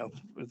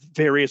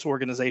 Various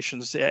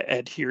organizations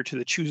adhere to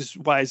the Choose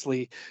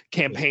Wisely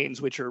campaigns,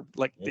 which are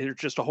like, they're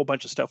just a whole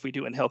bunch of stuff we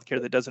do in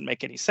healthcare that doesn't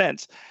make any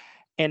sense.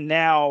 And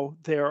now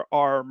there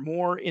are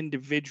more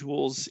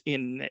individuals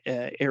in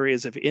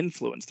areas of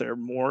influence. There are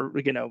more,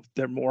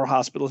 there are more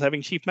hospitals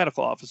having chief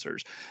medical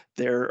officers.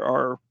 There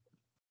are,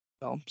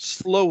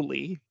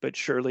 slowly but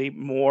surely,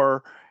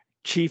 more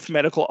chief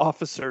medical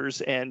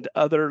officers and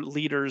other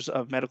leaders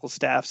of medical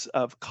staffs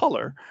of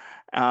color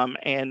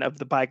and of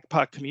the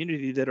BIPOC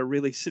community that are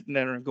really sitting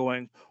there and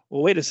going,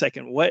 well, wait a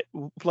second, what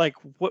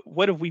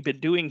have we been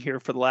doing here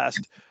for the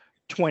last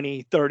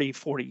 20, 30,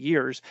 40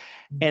 years?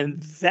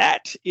 And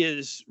that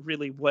is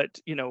really what,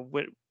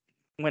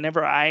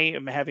 whenever I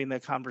am having the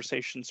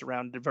conversations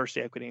around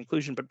diversity, equity,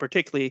 inclusion, but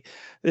particularly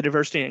the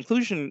diversity and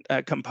inclusion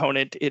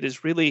component, it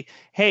is really,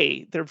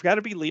 hey, there've got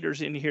to be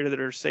leaders in here that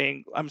are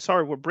saying, I'm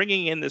sorry, we're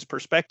bringing in this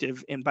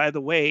perspective. And by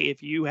the way,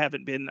 if you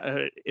haven't been,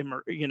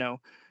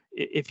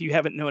 if you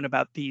haven't known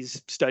about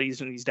these studies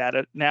and these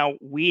data, now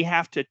we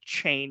have to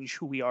change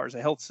who we are as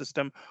a health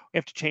system. We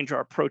have to change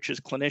our approach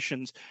as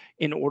clinicians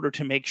in order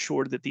to make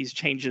sure that these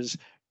changes,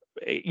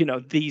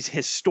 these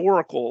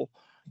historical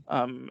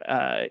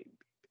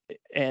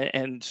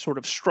and sort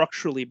of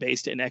structurally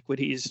based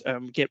inequities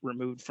get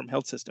removed from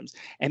health systems.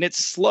 And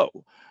it's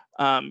slow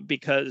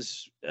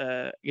because,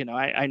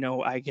 I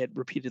know I get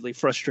repeatedly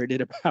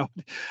frustrated about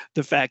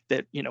the fact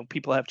that,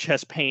 people have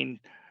chest pain,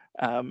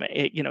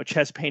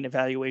 chest pain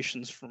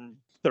evaluations from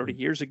 30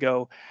 years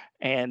ago,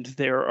 and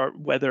there are,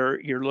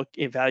 whether you're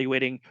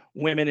evaluating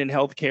women in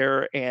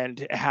healthcare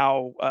and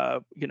how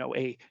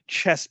a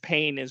chest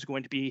pain is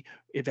going to be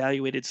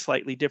evaluated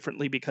slightly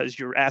differently because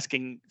you're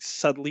asking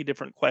subtly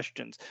different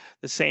questions.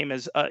 The same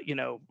as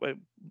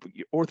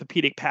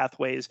orthopedic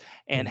pathways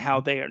and how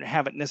they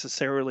haven't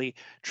necessarily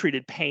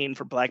treated pain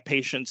for Black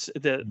patients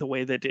the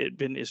way that it had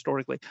been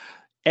historically.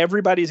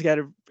 Everybody's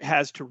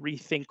has to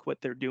rethink what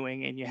they're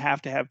doing, and you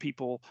have to have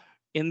people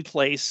in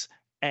place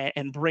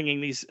and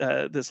bringing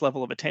this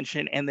level of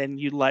attention, and then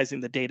utilizing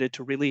the data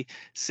to really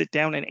sit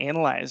down and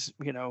analyze.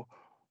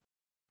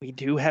 We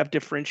do have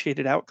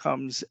differentiated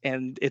outcomes,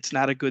 and it's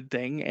not a good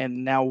thing.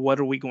 And now, what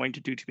are we going to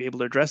do to be able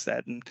to address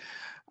that? And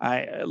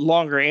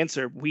longer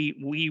answer,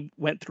 we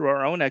went through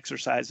our own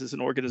exercise as an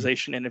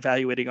organization in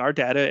evaluating our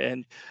data,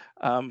 and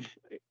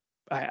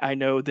I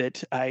know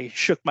that I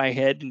shook my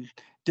head in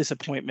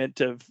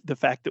disappointment of the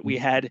fact that we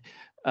had,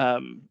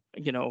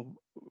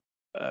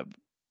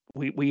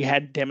 we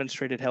had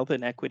demonstrated health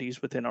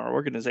inequities within our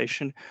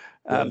organization.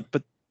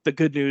 But the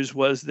good news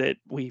was that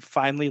we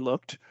finally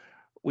looked,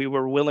 we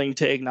were willing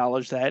to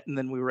acknowledge that, and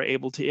then we were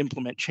able to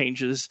implement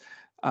changes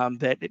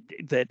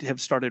that have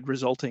started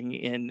resulting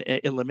in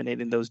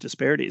eliminating those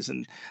disparities.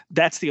 And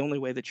that's the only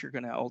way that you're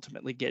going to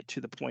ultimately get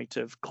to the point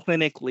of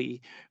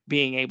clinically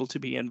being able to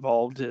be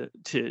involved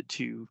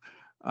to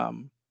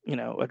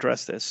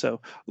address this.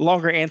 So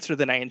longer answer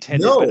than I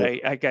intended, No.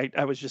 but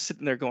I was just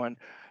sitting there going,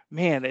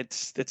 man,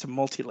 it's a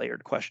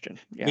multi-layered question.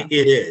 Yeah,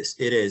 it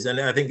is, and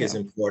I think it's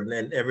important.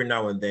 And every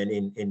now and then,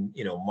 in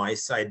my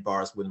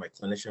sidebars with my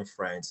clinician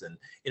friends, and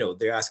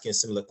they're asking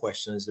similar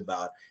questions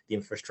about the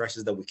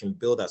infrastructures that we can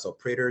build as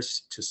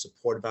operators to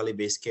support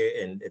value-based care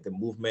and the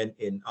movement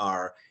in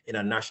our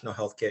national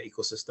healthcare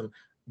ecosystem.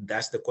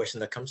 That's the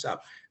question that comes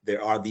up.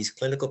 There are these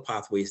clinical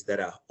pathways that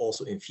are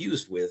also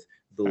infused with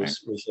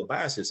those racial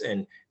biases,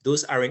 and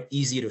those aren't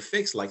easy to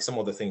fix, like some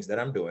of the things that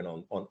I'm doing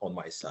on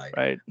my side.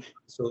 Right.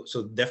 So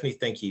definitely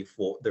thank you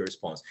for the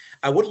response.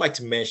 I would like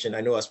to mention,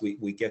 I know as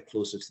we get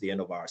closer to the end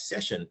of our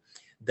session,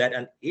 that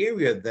an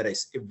area that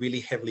is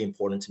really heavily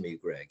important to me,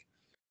 Greg,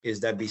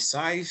 is that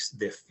besides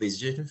the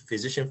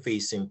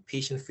physician-facing,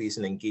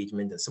 patient-facing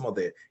engagement and some of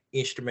the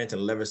instruments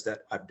and levers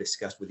that I've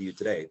discussed with you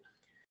today,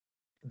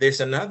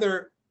 there's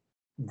another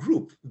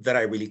group that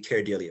I really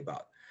care dearly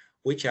about,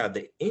 which are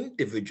the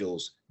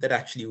individuals that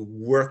actually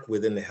work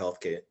within the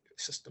healthcare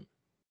system.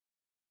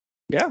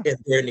 Yeah. And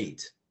their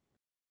needs,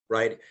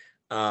 right?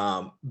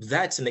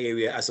 That's an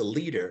area as a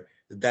leader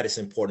that is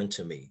important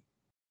to me.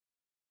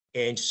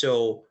 And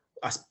so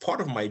as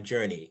part of my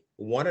journey,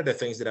 one of the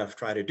things that I've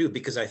tried to do,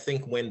 because I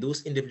think when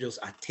those individuals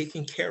are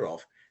taken care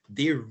of,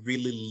 they're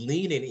really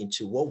leaning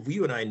into what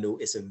we and I know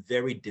is a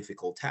very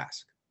difficult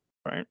task.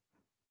 Right.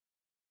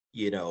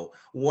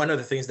 One of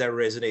the things that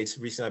resonates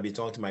recently, I've been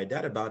talking to my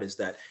dad about, is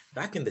that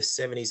back in the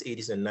 70s,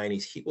 80s, and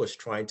 90s, he was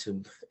trying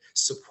to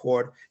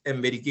support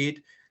and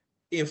mitigate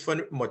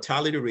infant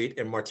mortality rate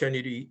and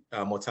maternity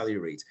mortality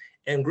rates.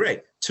 And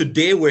Greg,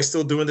 today we're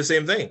still doing the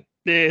same thing.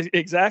 Yeah,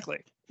 exactly.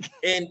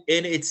 And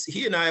it's,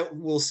 he and I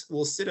will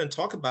sit and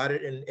talk about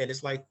it, and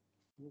it's like,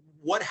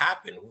 what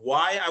happened?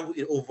 Why are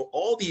we, over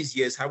all these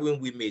years, haven't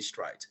we made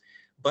strides?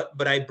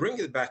 But I bring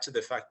it back to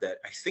the fact that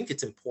I think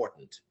it's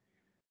important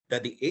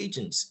that the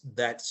agents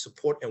that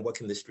support and work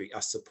in the street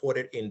are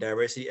supported in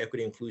diversity,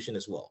 equity, inclusion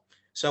as well.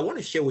 So I want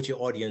to share with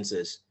your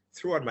audiences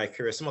throughout my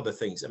career some of the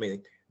things,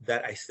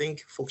 that I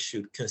think folks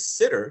should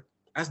consider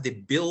as they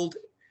build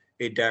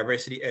a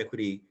diversity,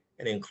 equity,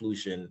 and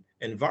inclusion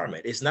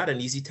environment. It's not an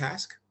easy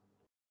task.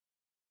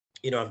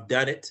 I've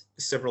done it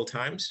several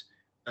times,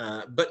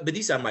 but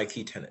these are my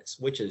key tenets,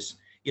 which is,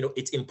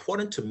 it's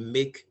important to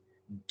make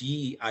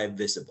DEI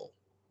visible.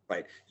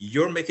 Right.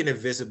 You're making it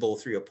visible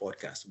through your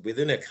podcast.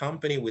 Within a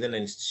company, within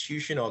an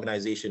institution,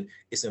 organization,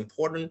 it's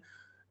important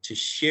to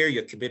share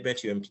your commitment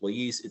to your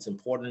employees. It's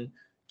important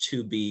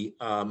to be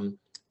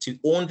to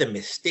own the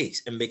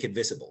mistakes and make it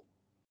visible.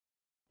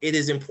 It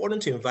is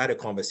important to invite a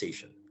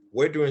conversation.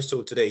 We're doing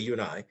so today, you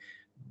and I,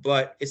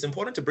 but it's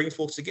important to bring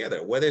folks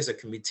together, whether it's a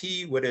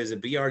committee, whether it's a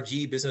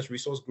BRG, business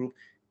resource group.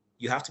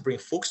 You have to bring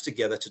folks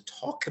together to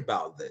talk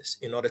about this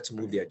in order to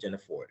move the agenda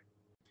forward.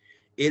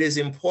 It is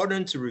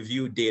important to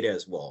review data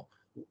as well.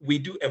 We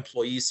do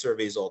employee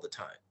surveys all the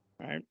time.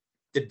 Right.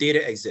 The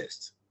data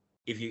exists.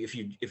 If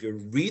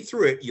you read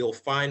through it, you'll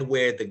find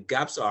where the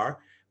gaps are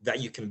that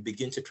you can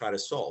begin to try to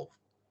solve.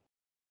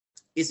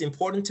 It's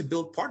important to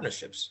build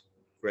partnerships.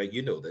 Greg,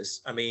 you know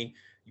this.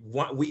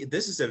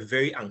 This is a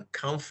very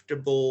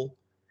uncomfortable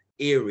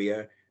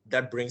area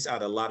that brings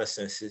out a lot of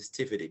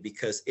sensitivity,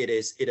 because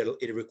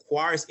it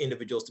requires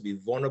individuals to be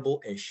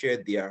vulnerable and share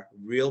their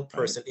real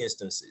person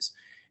instances.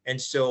 And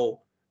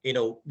so,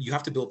 you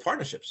have to build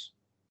partnerships,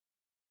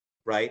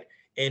 right?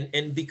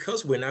 And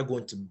because we're not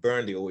going to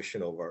burn the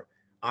ocean over,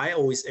 I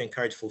always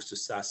encourage folks to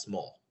start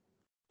small.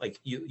 Like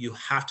you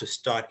have to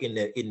start in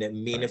a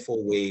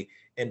meaningful way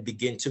and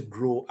begin to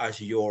grow as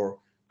you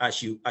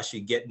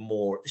get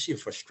more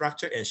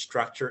infrastructure and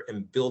structure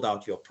and build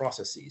out your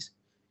processes.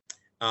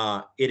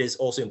 It is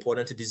also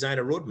important to design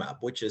a roadmap,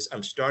 which is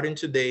I'm starting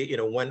today.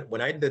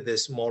 When I did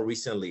this more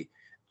recently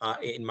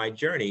in my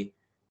journey,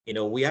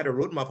 we had a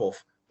roadmap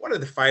of what are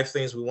the 5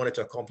 things we wanted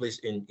to accomplish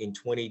in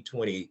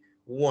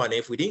 2021.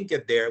 If we didn't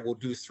get there, we'll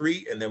do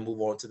 3 and then move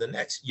on to the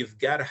next. You've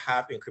got to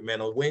have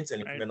incremental wins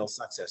and incremental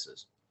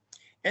successes.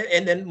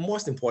 And then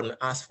most important,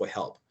 ask for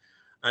help.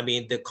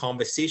 The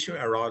conversation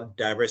around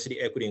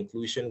diversity, equity,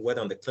 inclusion, whether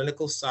on the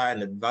clinical side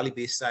and the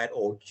value-based side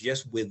or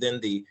just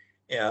within the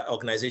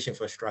organization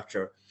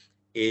infrastructure,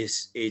 it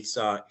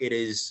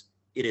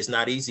is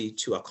not easy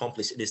to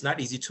accomplish. It is not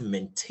easy to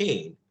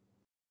maintain.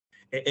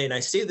 And I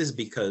say this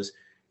because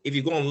if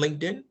you go on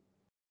LinkedIn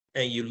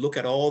and you look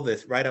at all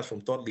the write-ups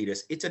from thought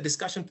leaders, it's a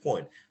discussion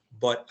point.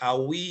 But are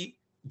we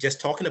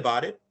just talking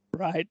about it?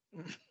 Right.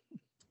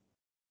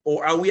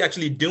 Or are we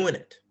actually doing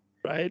it?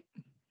 Right.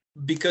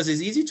 Because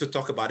it's easy to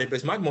talk about it, but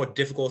it's much more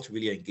difficult to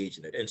really engage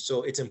in it. And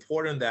so it's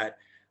important that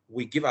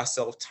we give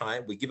ourselves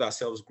time, we give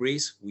ourselves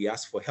grace, we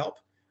ask for help,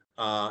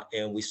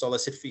 and we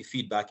solicit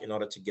feedback in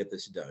order to get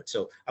this done.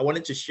 So I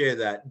wanted to share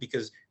that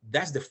because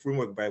that's the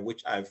framework by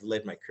which I've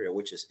led my career,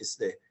 which is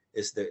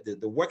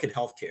the work in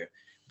healthcare.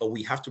 But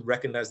we have to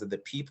recognize that the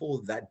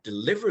people that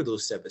deliver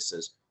those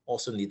services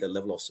also need the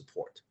level of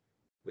support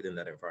within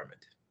that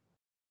environment.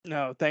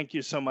 No, thank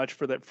you so much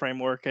for that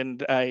framework.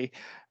 And I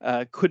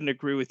couldn't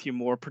agree with you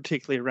more,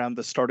 particularly around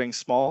the starting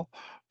small,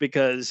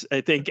 because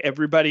I think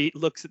everybody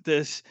looks at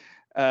this,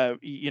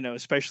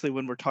 especially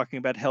when we're talking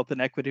about health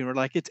and equity, and we're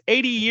like, it's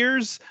 80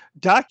 years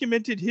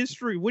documented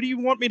history. What do you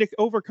want me to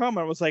overcome?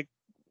 I was like,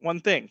 one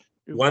thing,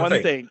 do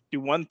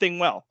one thing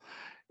well.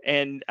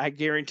 And I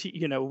guarantee,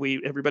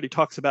 everybody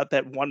talks about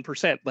that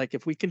 1%. Like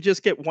if we can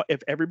just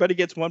if everybody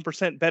gets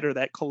 1% better,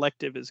 that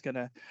collective is going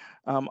to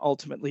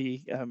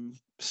ultimately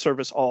serve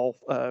us all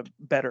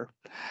better.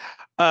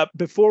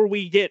 Before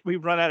we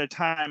run out of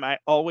time, I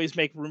always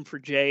make room for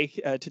Jay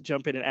to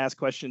jump in and ask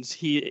questions.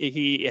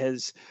 He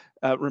has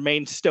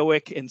remained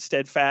stoic and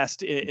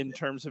steadfast in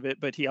terms of it,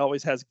 but he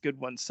always has good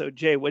ones. So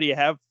Jay, what do you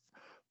have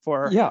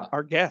for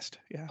our guest?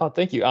 Yeah. Oh,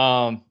 thank you.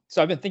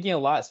 So I've been thinking a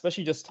lot,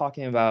 especially just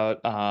talking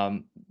about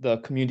the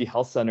community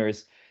health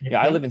centers. Mm-hmm.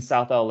 I live in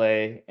South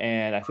LA,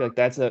 and I feel like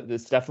that's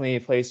definitely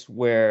a place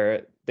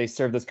where they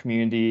serve this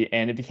community.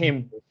 And it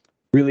became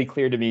really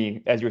clear to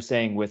me, as you were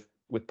saying, with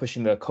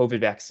pushing the COVID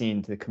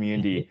vaccine to the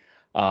community.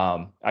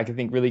 Mm-hmm. I can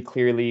think really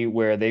clearly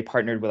where they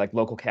partnered with like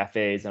local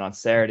cafes, and on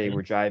Saturday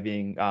we're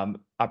driving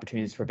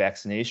opportunities for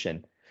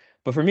vaccination.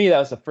 But for me, that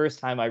was the first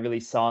time I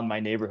really saw in my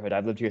neighborhood.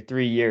 I've lived here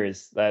 3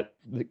 years, that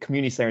the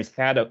community centers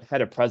had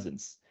a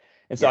presence.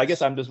 And so I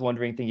guess I'm just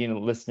wondering, thinking of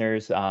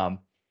listeners, how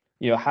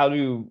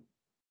to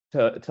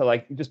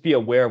like just be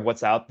aware of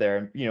what's out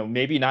there.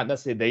 Maybe not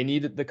necessarily they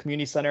need the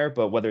community center,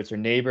 but whether it's their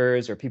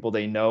neighbors or people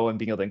they know, and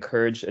being able to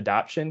encourage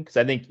adoption. Because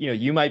I think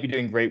you might be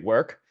doing great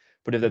work,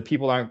 but if the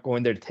people aren't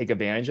going there to take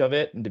advantage of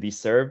it and to be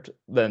served,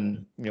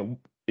 then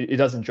it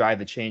doesn't drive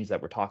the change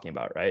that we're talking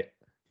about, right?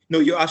 No,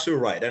 you're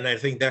absolutely right. And I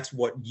think that's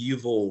what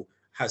YUVO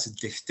has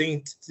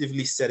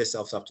distinctively set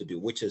itself up to do,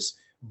 which is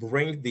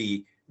bring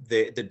the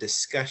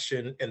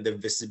discussion and the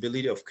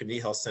visibility of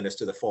community health centers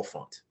to the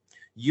forefront.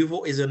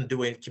 YUVO isn't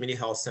doing community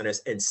health centers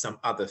and some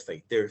other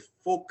thing. They're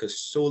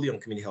focused solely on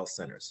community health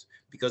centers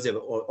because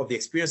of the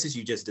experiences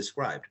you just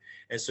described.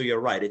 And so you're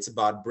right. It's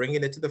about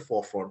bringing it to the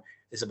forefront.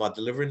 It's about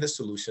delivering the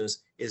solutions.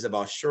 It's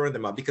about shoring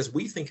them up. Because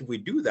we think if we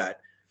do that,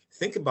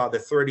 think about the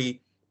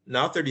 33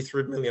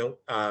 million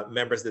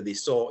members that they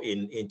saw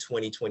in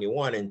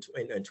 2021 and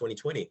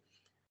 2020,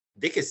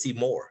 they can see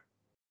more,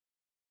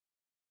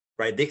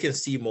 right? They can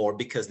see more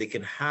because they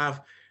can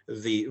have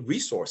the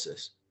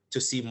resources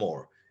to see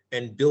more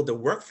and build the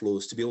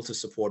workflows to be able to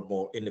support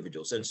more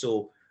individuals. And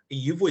so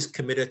YUVO is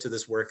committed to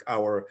this work.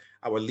 Our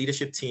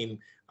leadership team,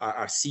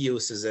 our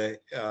CEO,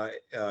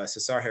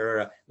 Cesar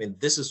Herrera, I mean,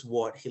 this is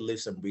what he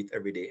lives and breathes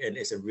every day, and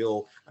is a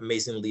real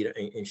amazing leader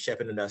in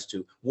shepherding us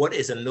to what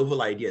is a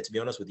novel idea. To be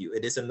honest with you,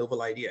 it is a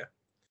novel idea.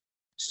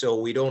 So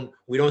we don't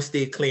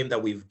stay claim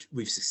that we've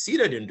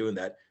succeeded in doing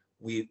that.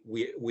 We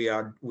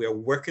are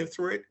working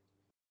through it.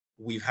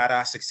 We've had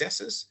our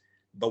successes,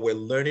 but we're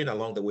learning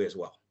along the way as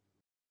well.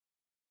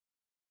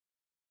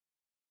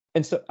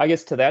 And so I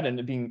guess to that,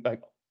 and being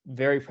like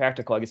very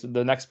practical, I guess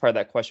the next part of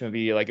that question would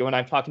be like, when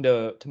I'm talking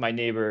to my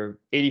neighbor,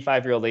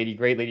 85-year-old lady,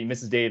 great lady,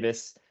 Mrs.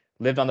 Davis,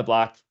 lived on the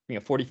block,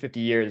 40, 50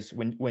 years,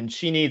 when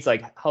she needs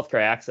like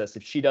healthcare access,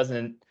 if she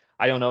doesn't,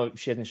 I don't know if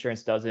she has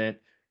insurance, doesn't,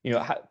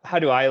 how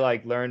do I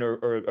like learn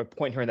or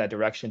point her in that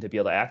direction to be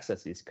able to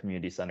access these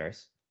community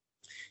centers?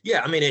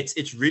 Yeah, I mean,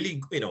 it's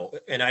really,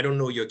 and I don't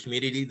know your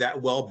community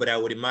that well, but I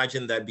would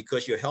imagine that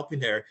because you're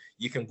helping her,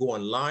 you can go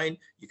online,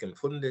 you can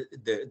put in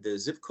the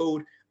zip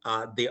code.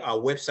 Our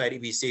website,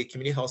 if you say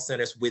community health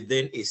centers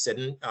within a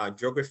certain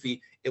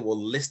geography, it will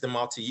list them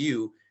out to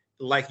you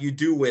like you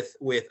do with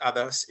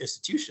other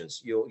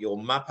institutions. You'll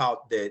map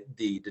out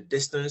the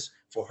distance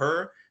for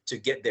her to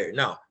get there.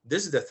 Now,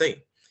 this is the thing.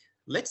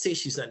 Let's say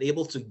she's not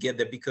able to get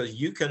there because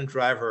you can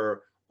drive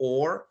her,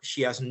 or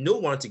she has no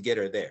one to get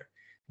her there.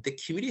 The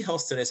community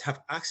health centers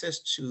have access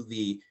to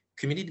the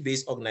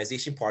community-based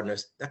organization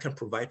partners that can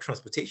provide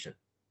transportation.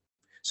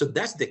 So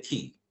that's the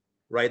key.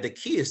 Right. The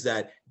key is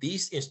that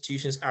these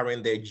institutions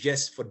aren't there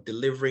just for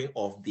delivering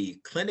of the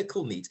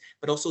clinical needs,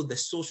 but also the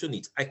social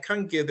needs. I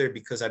can't get there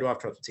because I don't have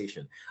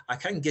transportation. I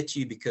can't get to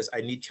you because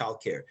I need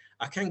childcare.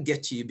 I can't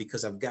get to you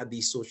because I've got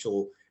these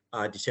social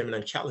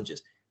determinant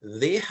challenges.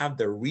 They have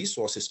the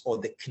resources or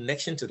the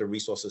connection to the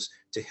resources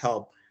to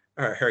help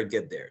her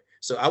get there.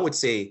 So I would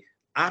say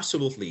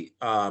absolutely,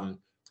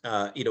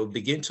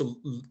 begin to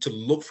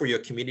look for your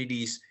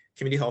community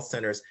health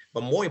centers.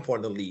 But more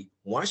importantly,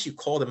 once you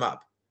call them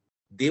up,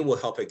 they will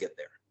help her get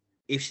there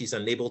if she's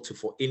unable to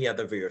for any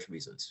other various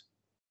reasons.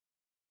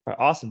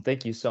 Awesome.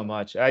 Thank you so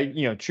much.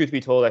 Truth be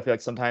told, I feel like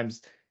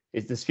sometimes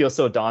this feels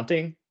so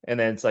daunting. And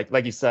then it's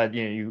like you said,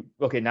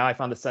 okay, now I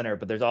found the center,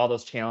 but there's all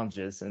those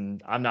challenges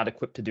and I'm not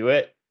equipped to do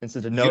it. And so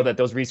to know that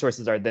those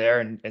resources are there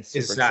and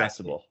super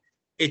accessible.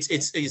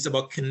 It's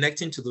about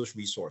connecting to those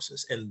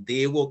resources, and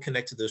they will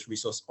connect to those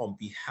resources on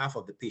behalf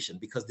of the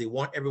patient because they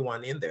want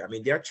everyone in there. I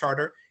mean, their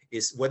charter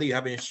is whether you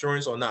have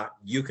insurance or not,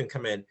 you can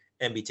come in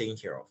and be taken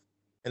care of.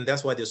 And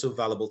that's why they're so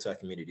valuable to our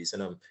communities.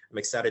 And I'm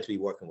excited to be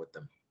working with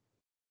them.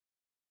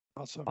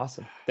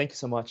 Awesome. Thank you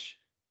so much.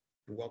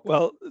 You're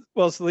welcome.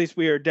 Well, Celeste,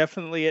 we are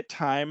definitely at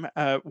time.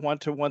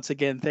 Want to once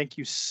again thank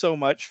you so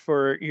much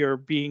for your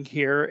being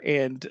here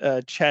and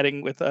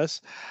chatting with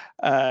us,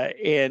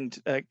 and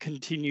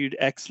continued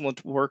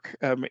excellent work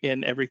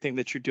in everything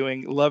that you're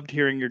doing. Loved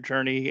hearing your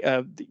journey,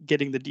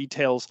 getting the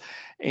details,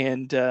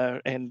 and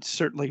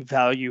certainly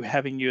value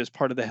having you as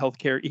part of the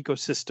healthcare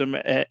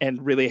ecosystem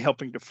and really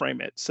helping to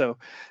frame it. So,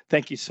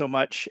 thank you so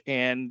much.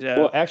 And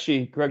Well,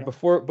 actually, Greg,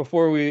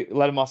 before we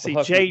let him off the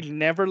hook, Jay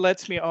never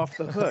lets me off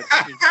the hook.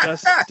 It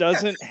just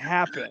doesn't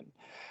happen.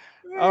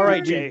 All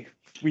right, Jay.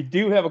 we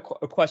do have a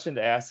question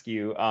to ask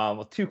you.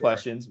 Well, two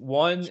questions.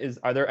 One is,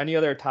 are there any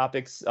other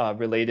topics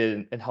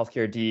related in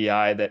healthcare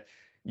DEI that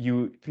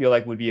you feel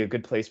like would be a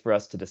good place for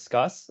us to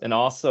discuss? And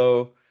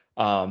also,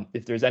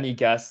 if there's any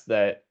guests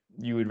that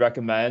you would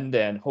recommend,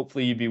 and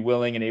hopefully you'd be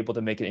willing and able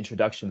to make an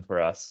introduction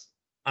for us.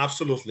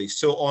 Absolutely.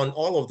 So on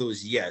all of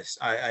those, yes,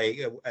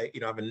 I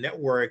have a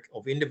network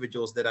of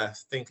individuals that I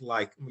think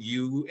like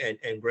you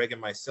and Greg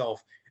and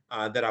myself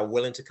that are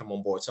willing to come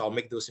on board. So I'll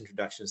make those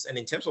introductions. And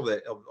in terms of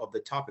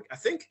the topic, I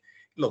think,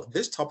 look,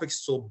 this topic is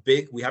so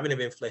big, we haven't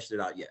even fleshed it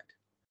out yet.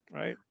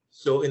 Right.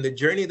 So in the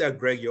journey that,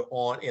 Greg, you're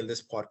on in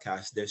this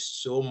podcast, there's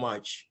so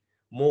much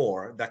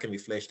more that can be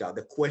fleshed out.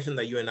 The question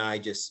that you and I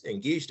just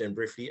engaged in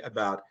briefly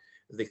about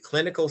the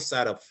clinical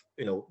side of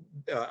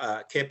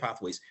care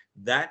pathways,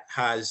 that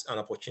has an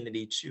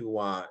opportunity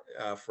to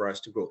for us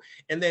to grow.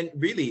 And then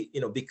really,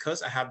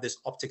 because I have this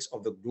optics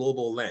of the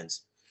global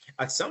lens,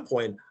 at some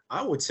point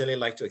I would certainly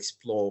like to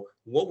explore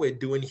what we're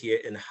doing here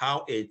and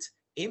how it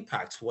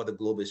impacts what the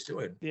globe is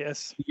doing.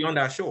 Yes. Beyond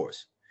our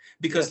shores.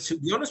 Because to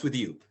be honest with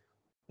you,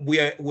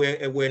 we're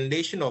a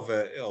nation of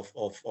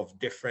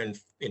different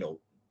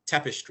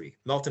tapestry,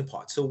 melting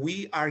pot. So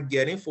we are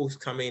getting folks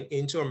coming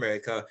into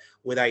America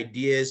with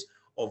ideas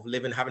of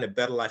having a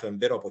better life and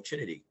better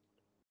opportunity.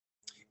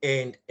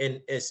 And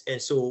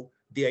so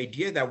the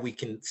idea that we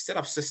can set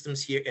up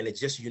systems here and it's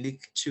just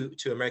unique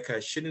to America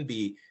shouldn't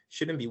be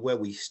where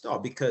we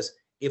start, because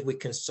if we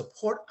can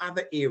support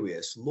other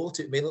areas, low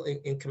to middle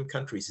income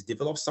countries,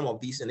 develop some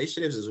of these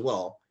initiatives as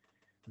well,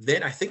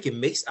 then I think it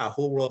makes our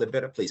whole world a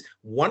better place.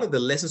 One of the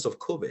lessons of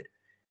COVID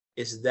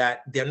is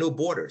that there are no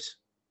borders.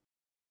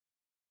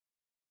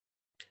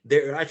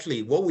 There are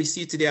actually, what we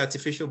see today,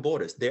 artificial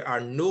borders. There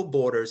are no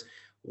borders.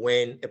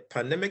 When a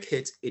pandemic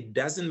hits, it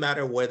doesn't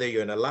matter whether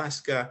you're in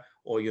Alaska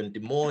or you're in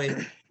Des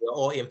Moines, we're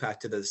all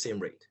impacted at the same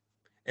rate.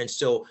 And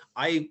so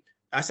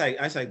as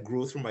I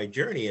grew through my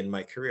journey in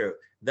my career,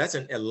 that's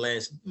a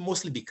lens,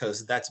 mostly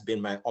because that's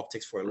been my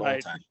optics for a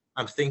long time.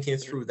 I'm thinking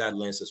through that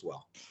lens as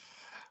well.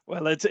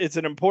 Well, it's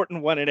an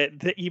important one,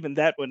 and even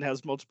that one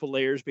has multiple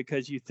layers,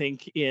 because you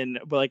think in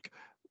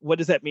what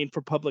does that mean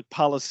for public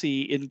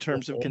policy in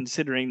terms of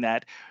considering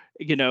that,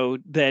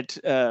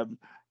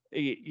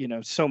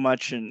 so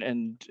much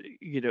and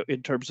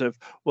in terms of,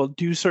 well,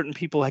 do certain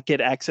people get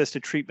access to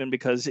treatment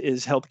because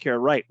is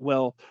healthcare right?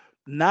 Well,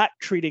 not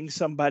treating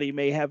somebody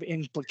may have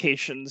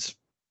implications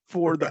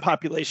for the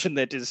population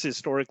that is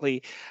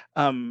historically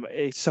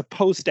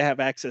supposed to have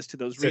access to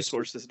those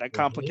resources. And that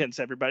complicates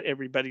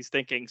everybody's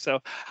thinking. So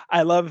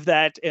I love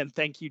that, and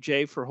thank you,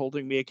 Jay, for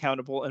holding me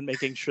accountable and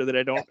making sure that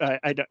I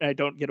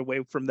don't get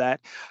away from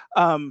that.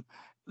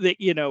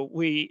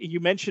 You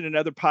mentioned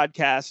another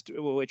podcast,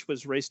 which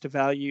was Race to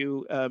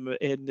Value,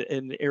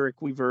 and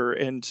Eric Weaver,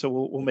 and so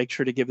we'll make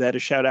sure to give that a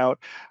shout out.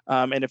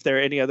 And if there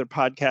are any other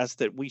podcasts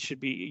that we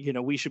should be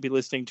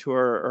listening to,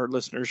 or our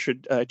listeners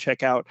should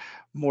check out,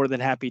 more than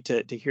happy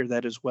to hear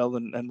that as well,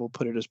 and we'll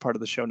put it as part of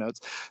the show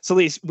notes. So,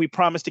 Lise, we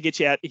promised to get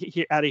you out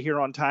of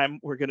here on time.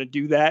 We're going to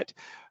do that.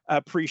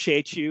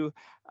 Appreciate you.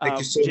 Thank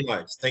you so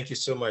much. Thank you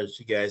so much,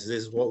 you guys.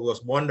 This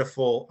was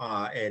wonderful,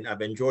 and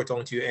I've enjoyed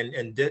talking to you.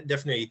 And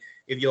definitely,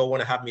 if you all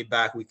want to have me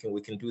back, we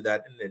can do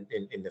that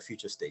in the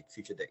future date.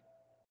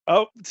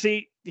 Oh,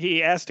 see,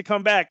 he asked to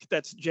come back.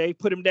 That's Jay.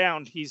 Put him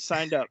down. He's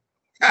signed up.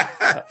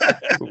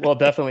 We'll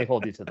definitely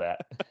hold you to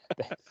that.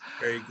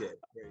 Very good.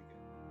 Very good.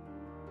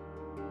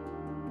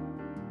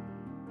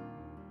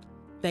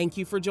 Thank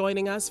you for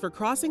joining us for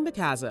Crossing the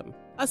Chasm,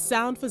 a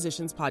Sound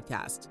Physicians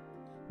podcast.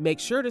 Make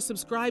sure to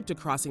subscribe to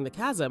Crossing the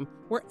Chasm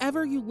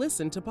wherever you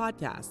listen to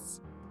podcasts.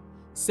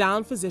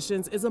 Sound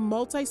Physicians is a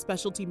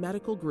multi-specialty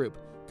medical group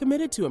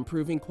committed to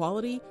improving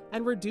quality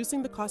and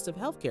reducing the cost of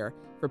healthcare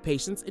for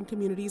patients in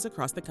communities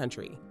across the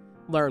country.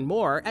 Learn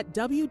more at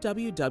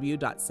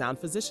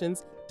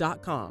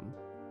www.soundphysicians.com.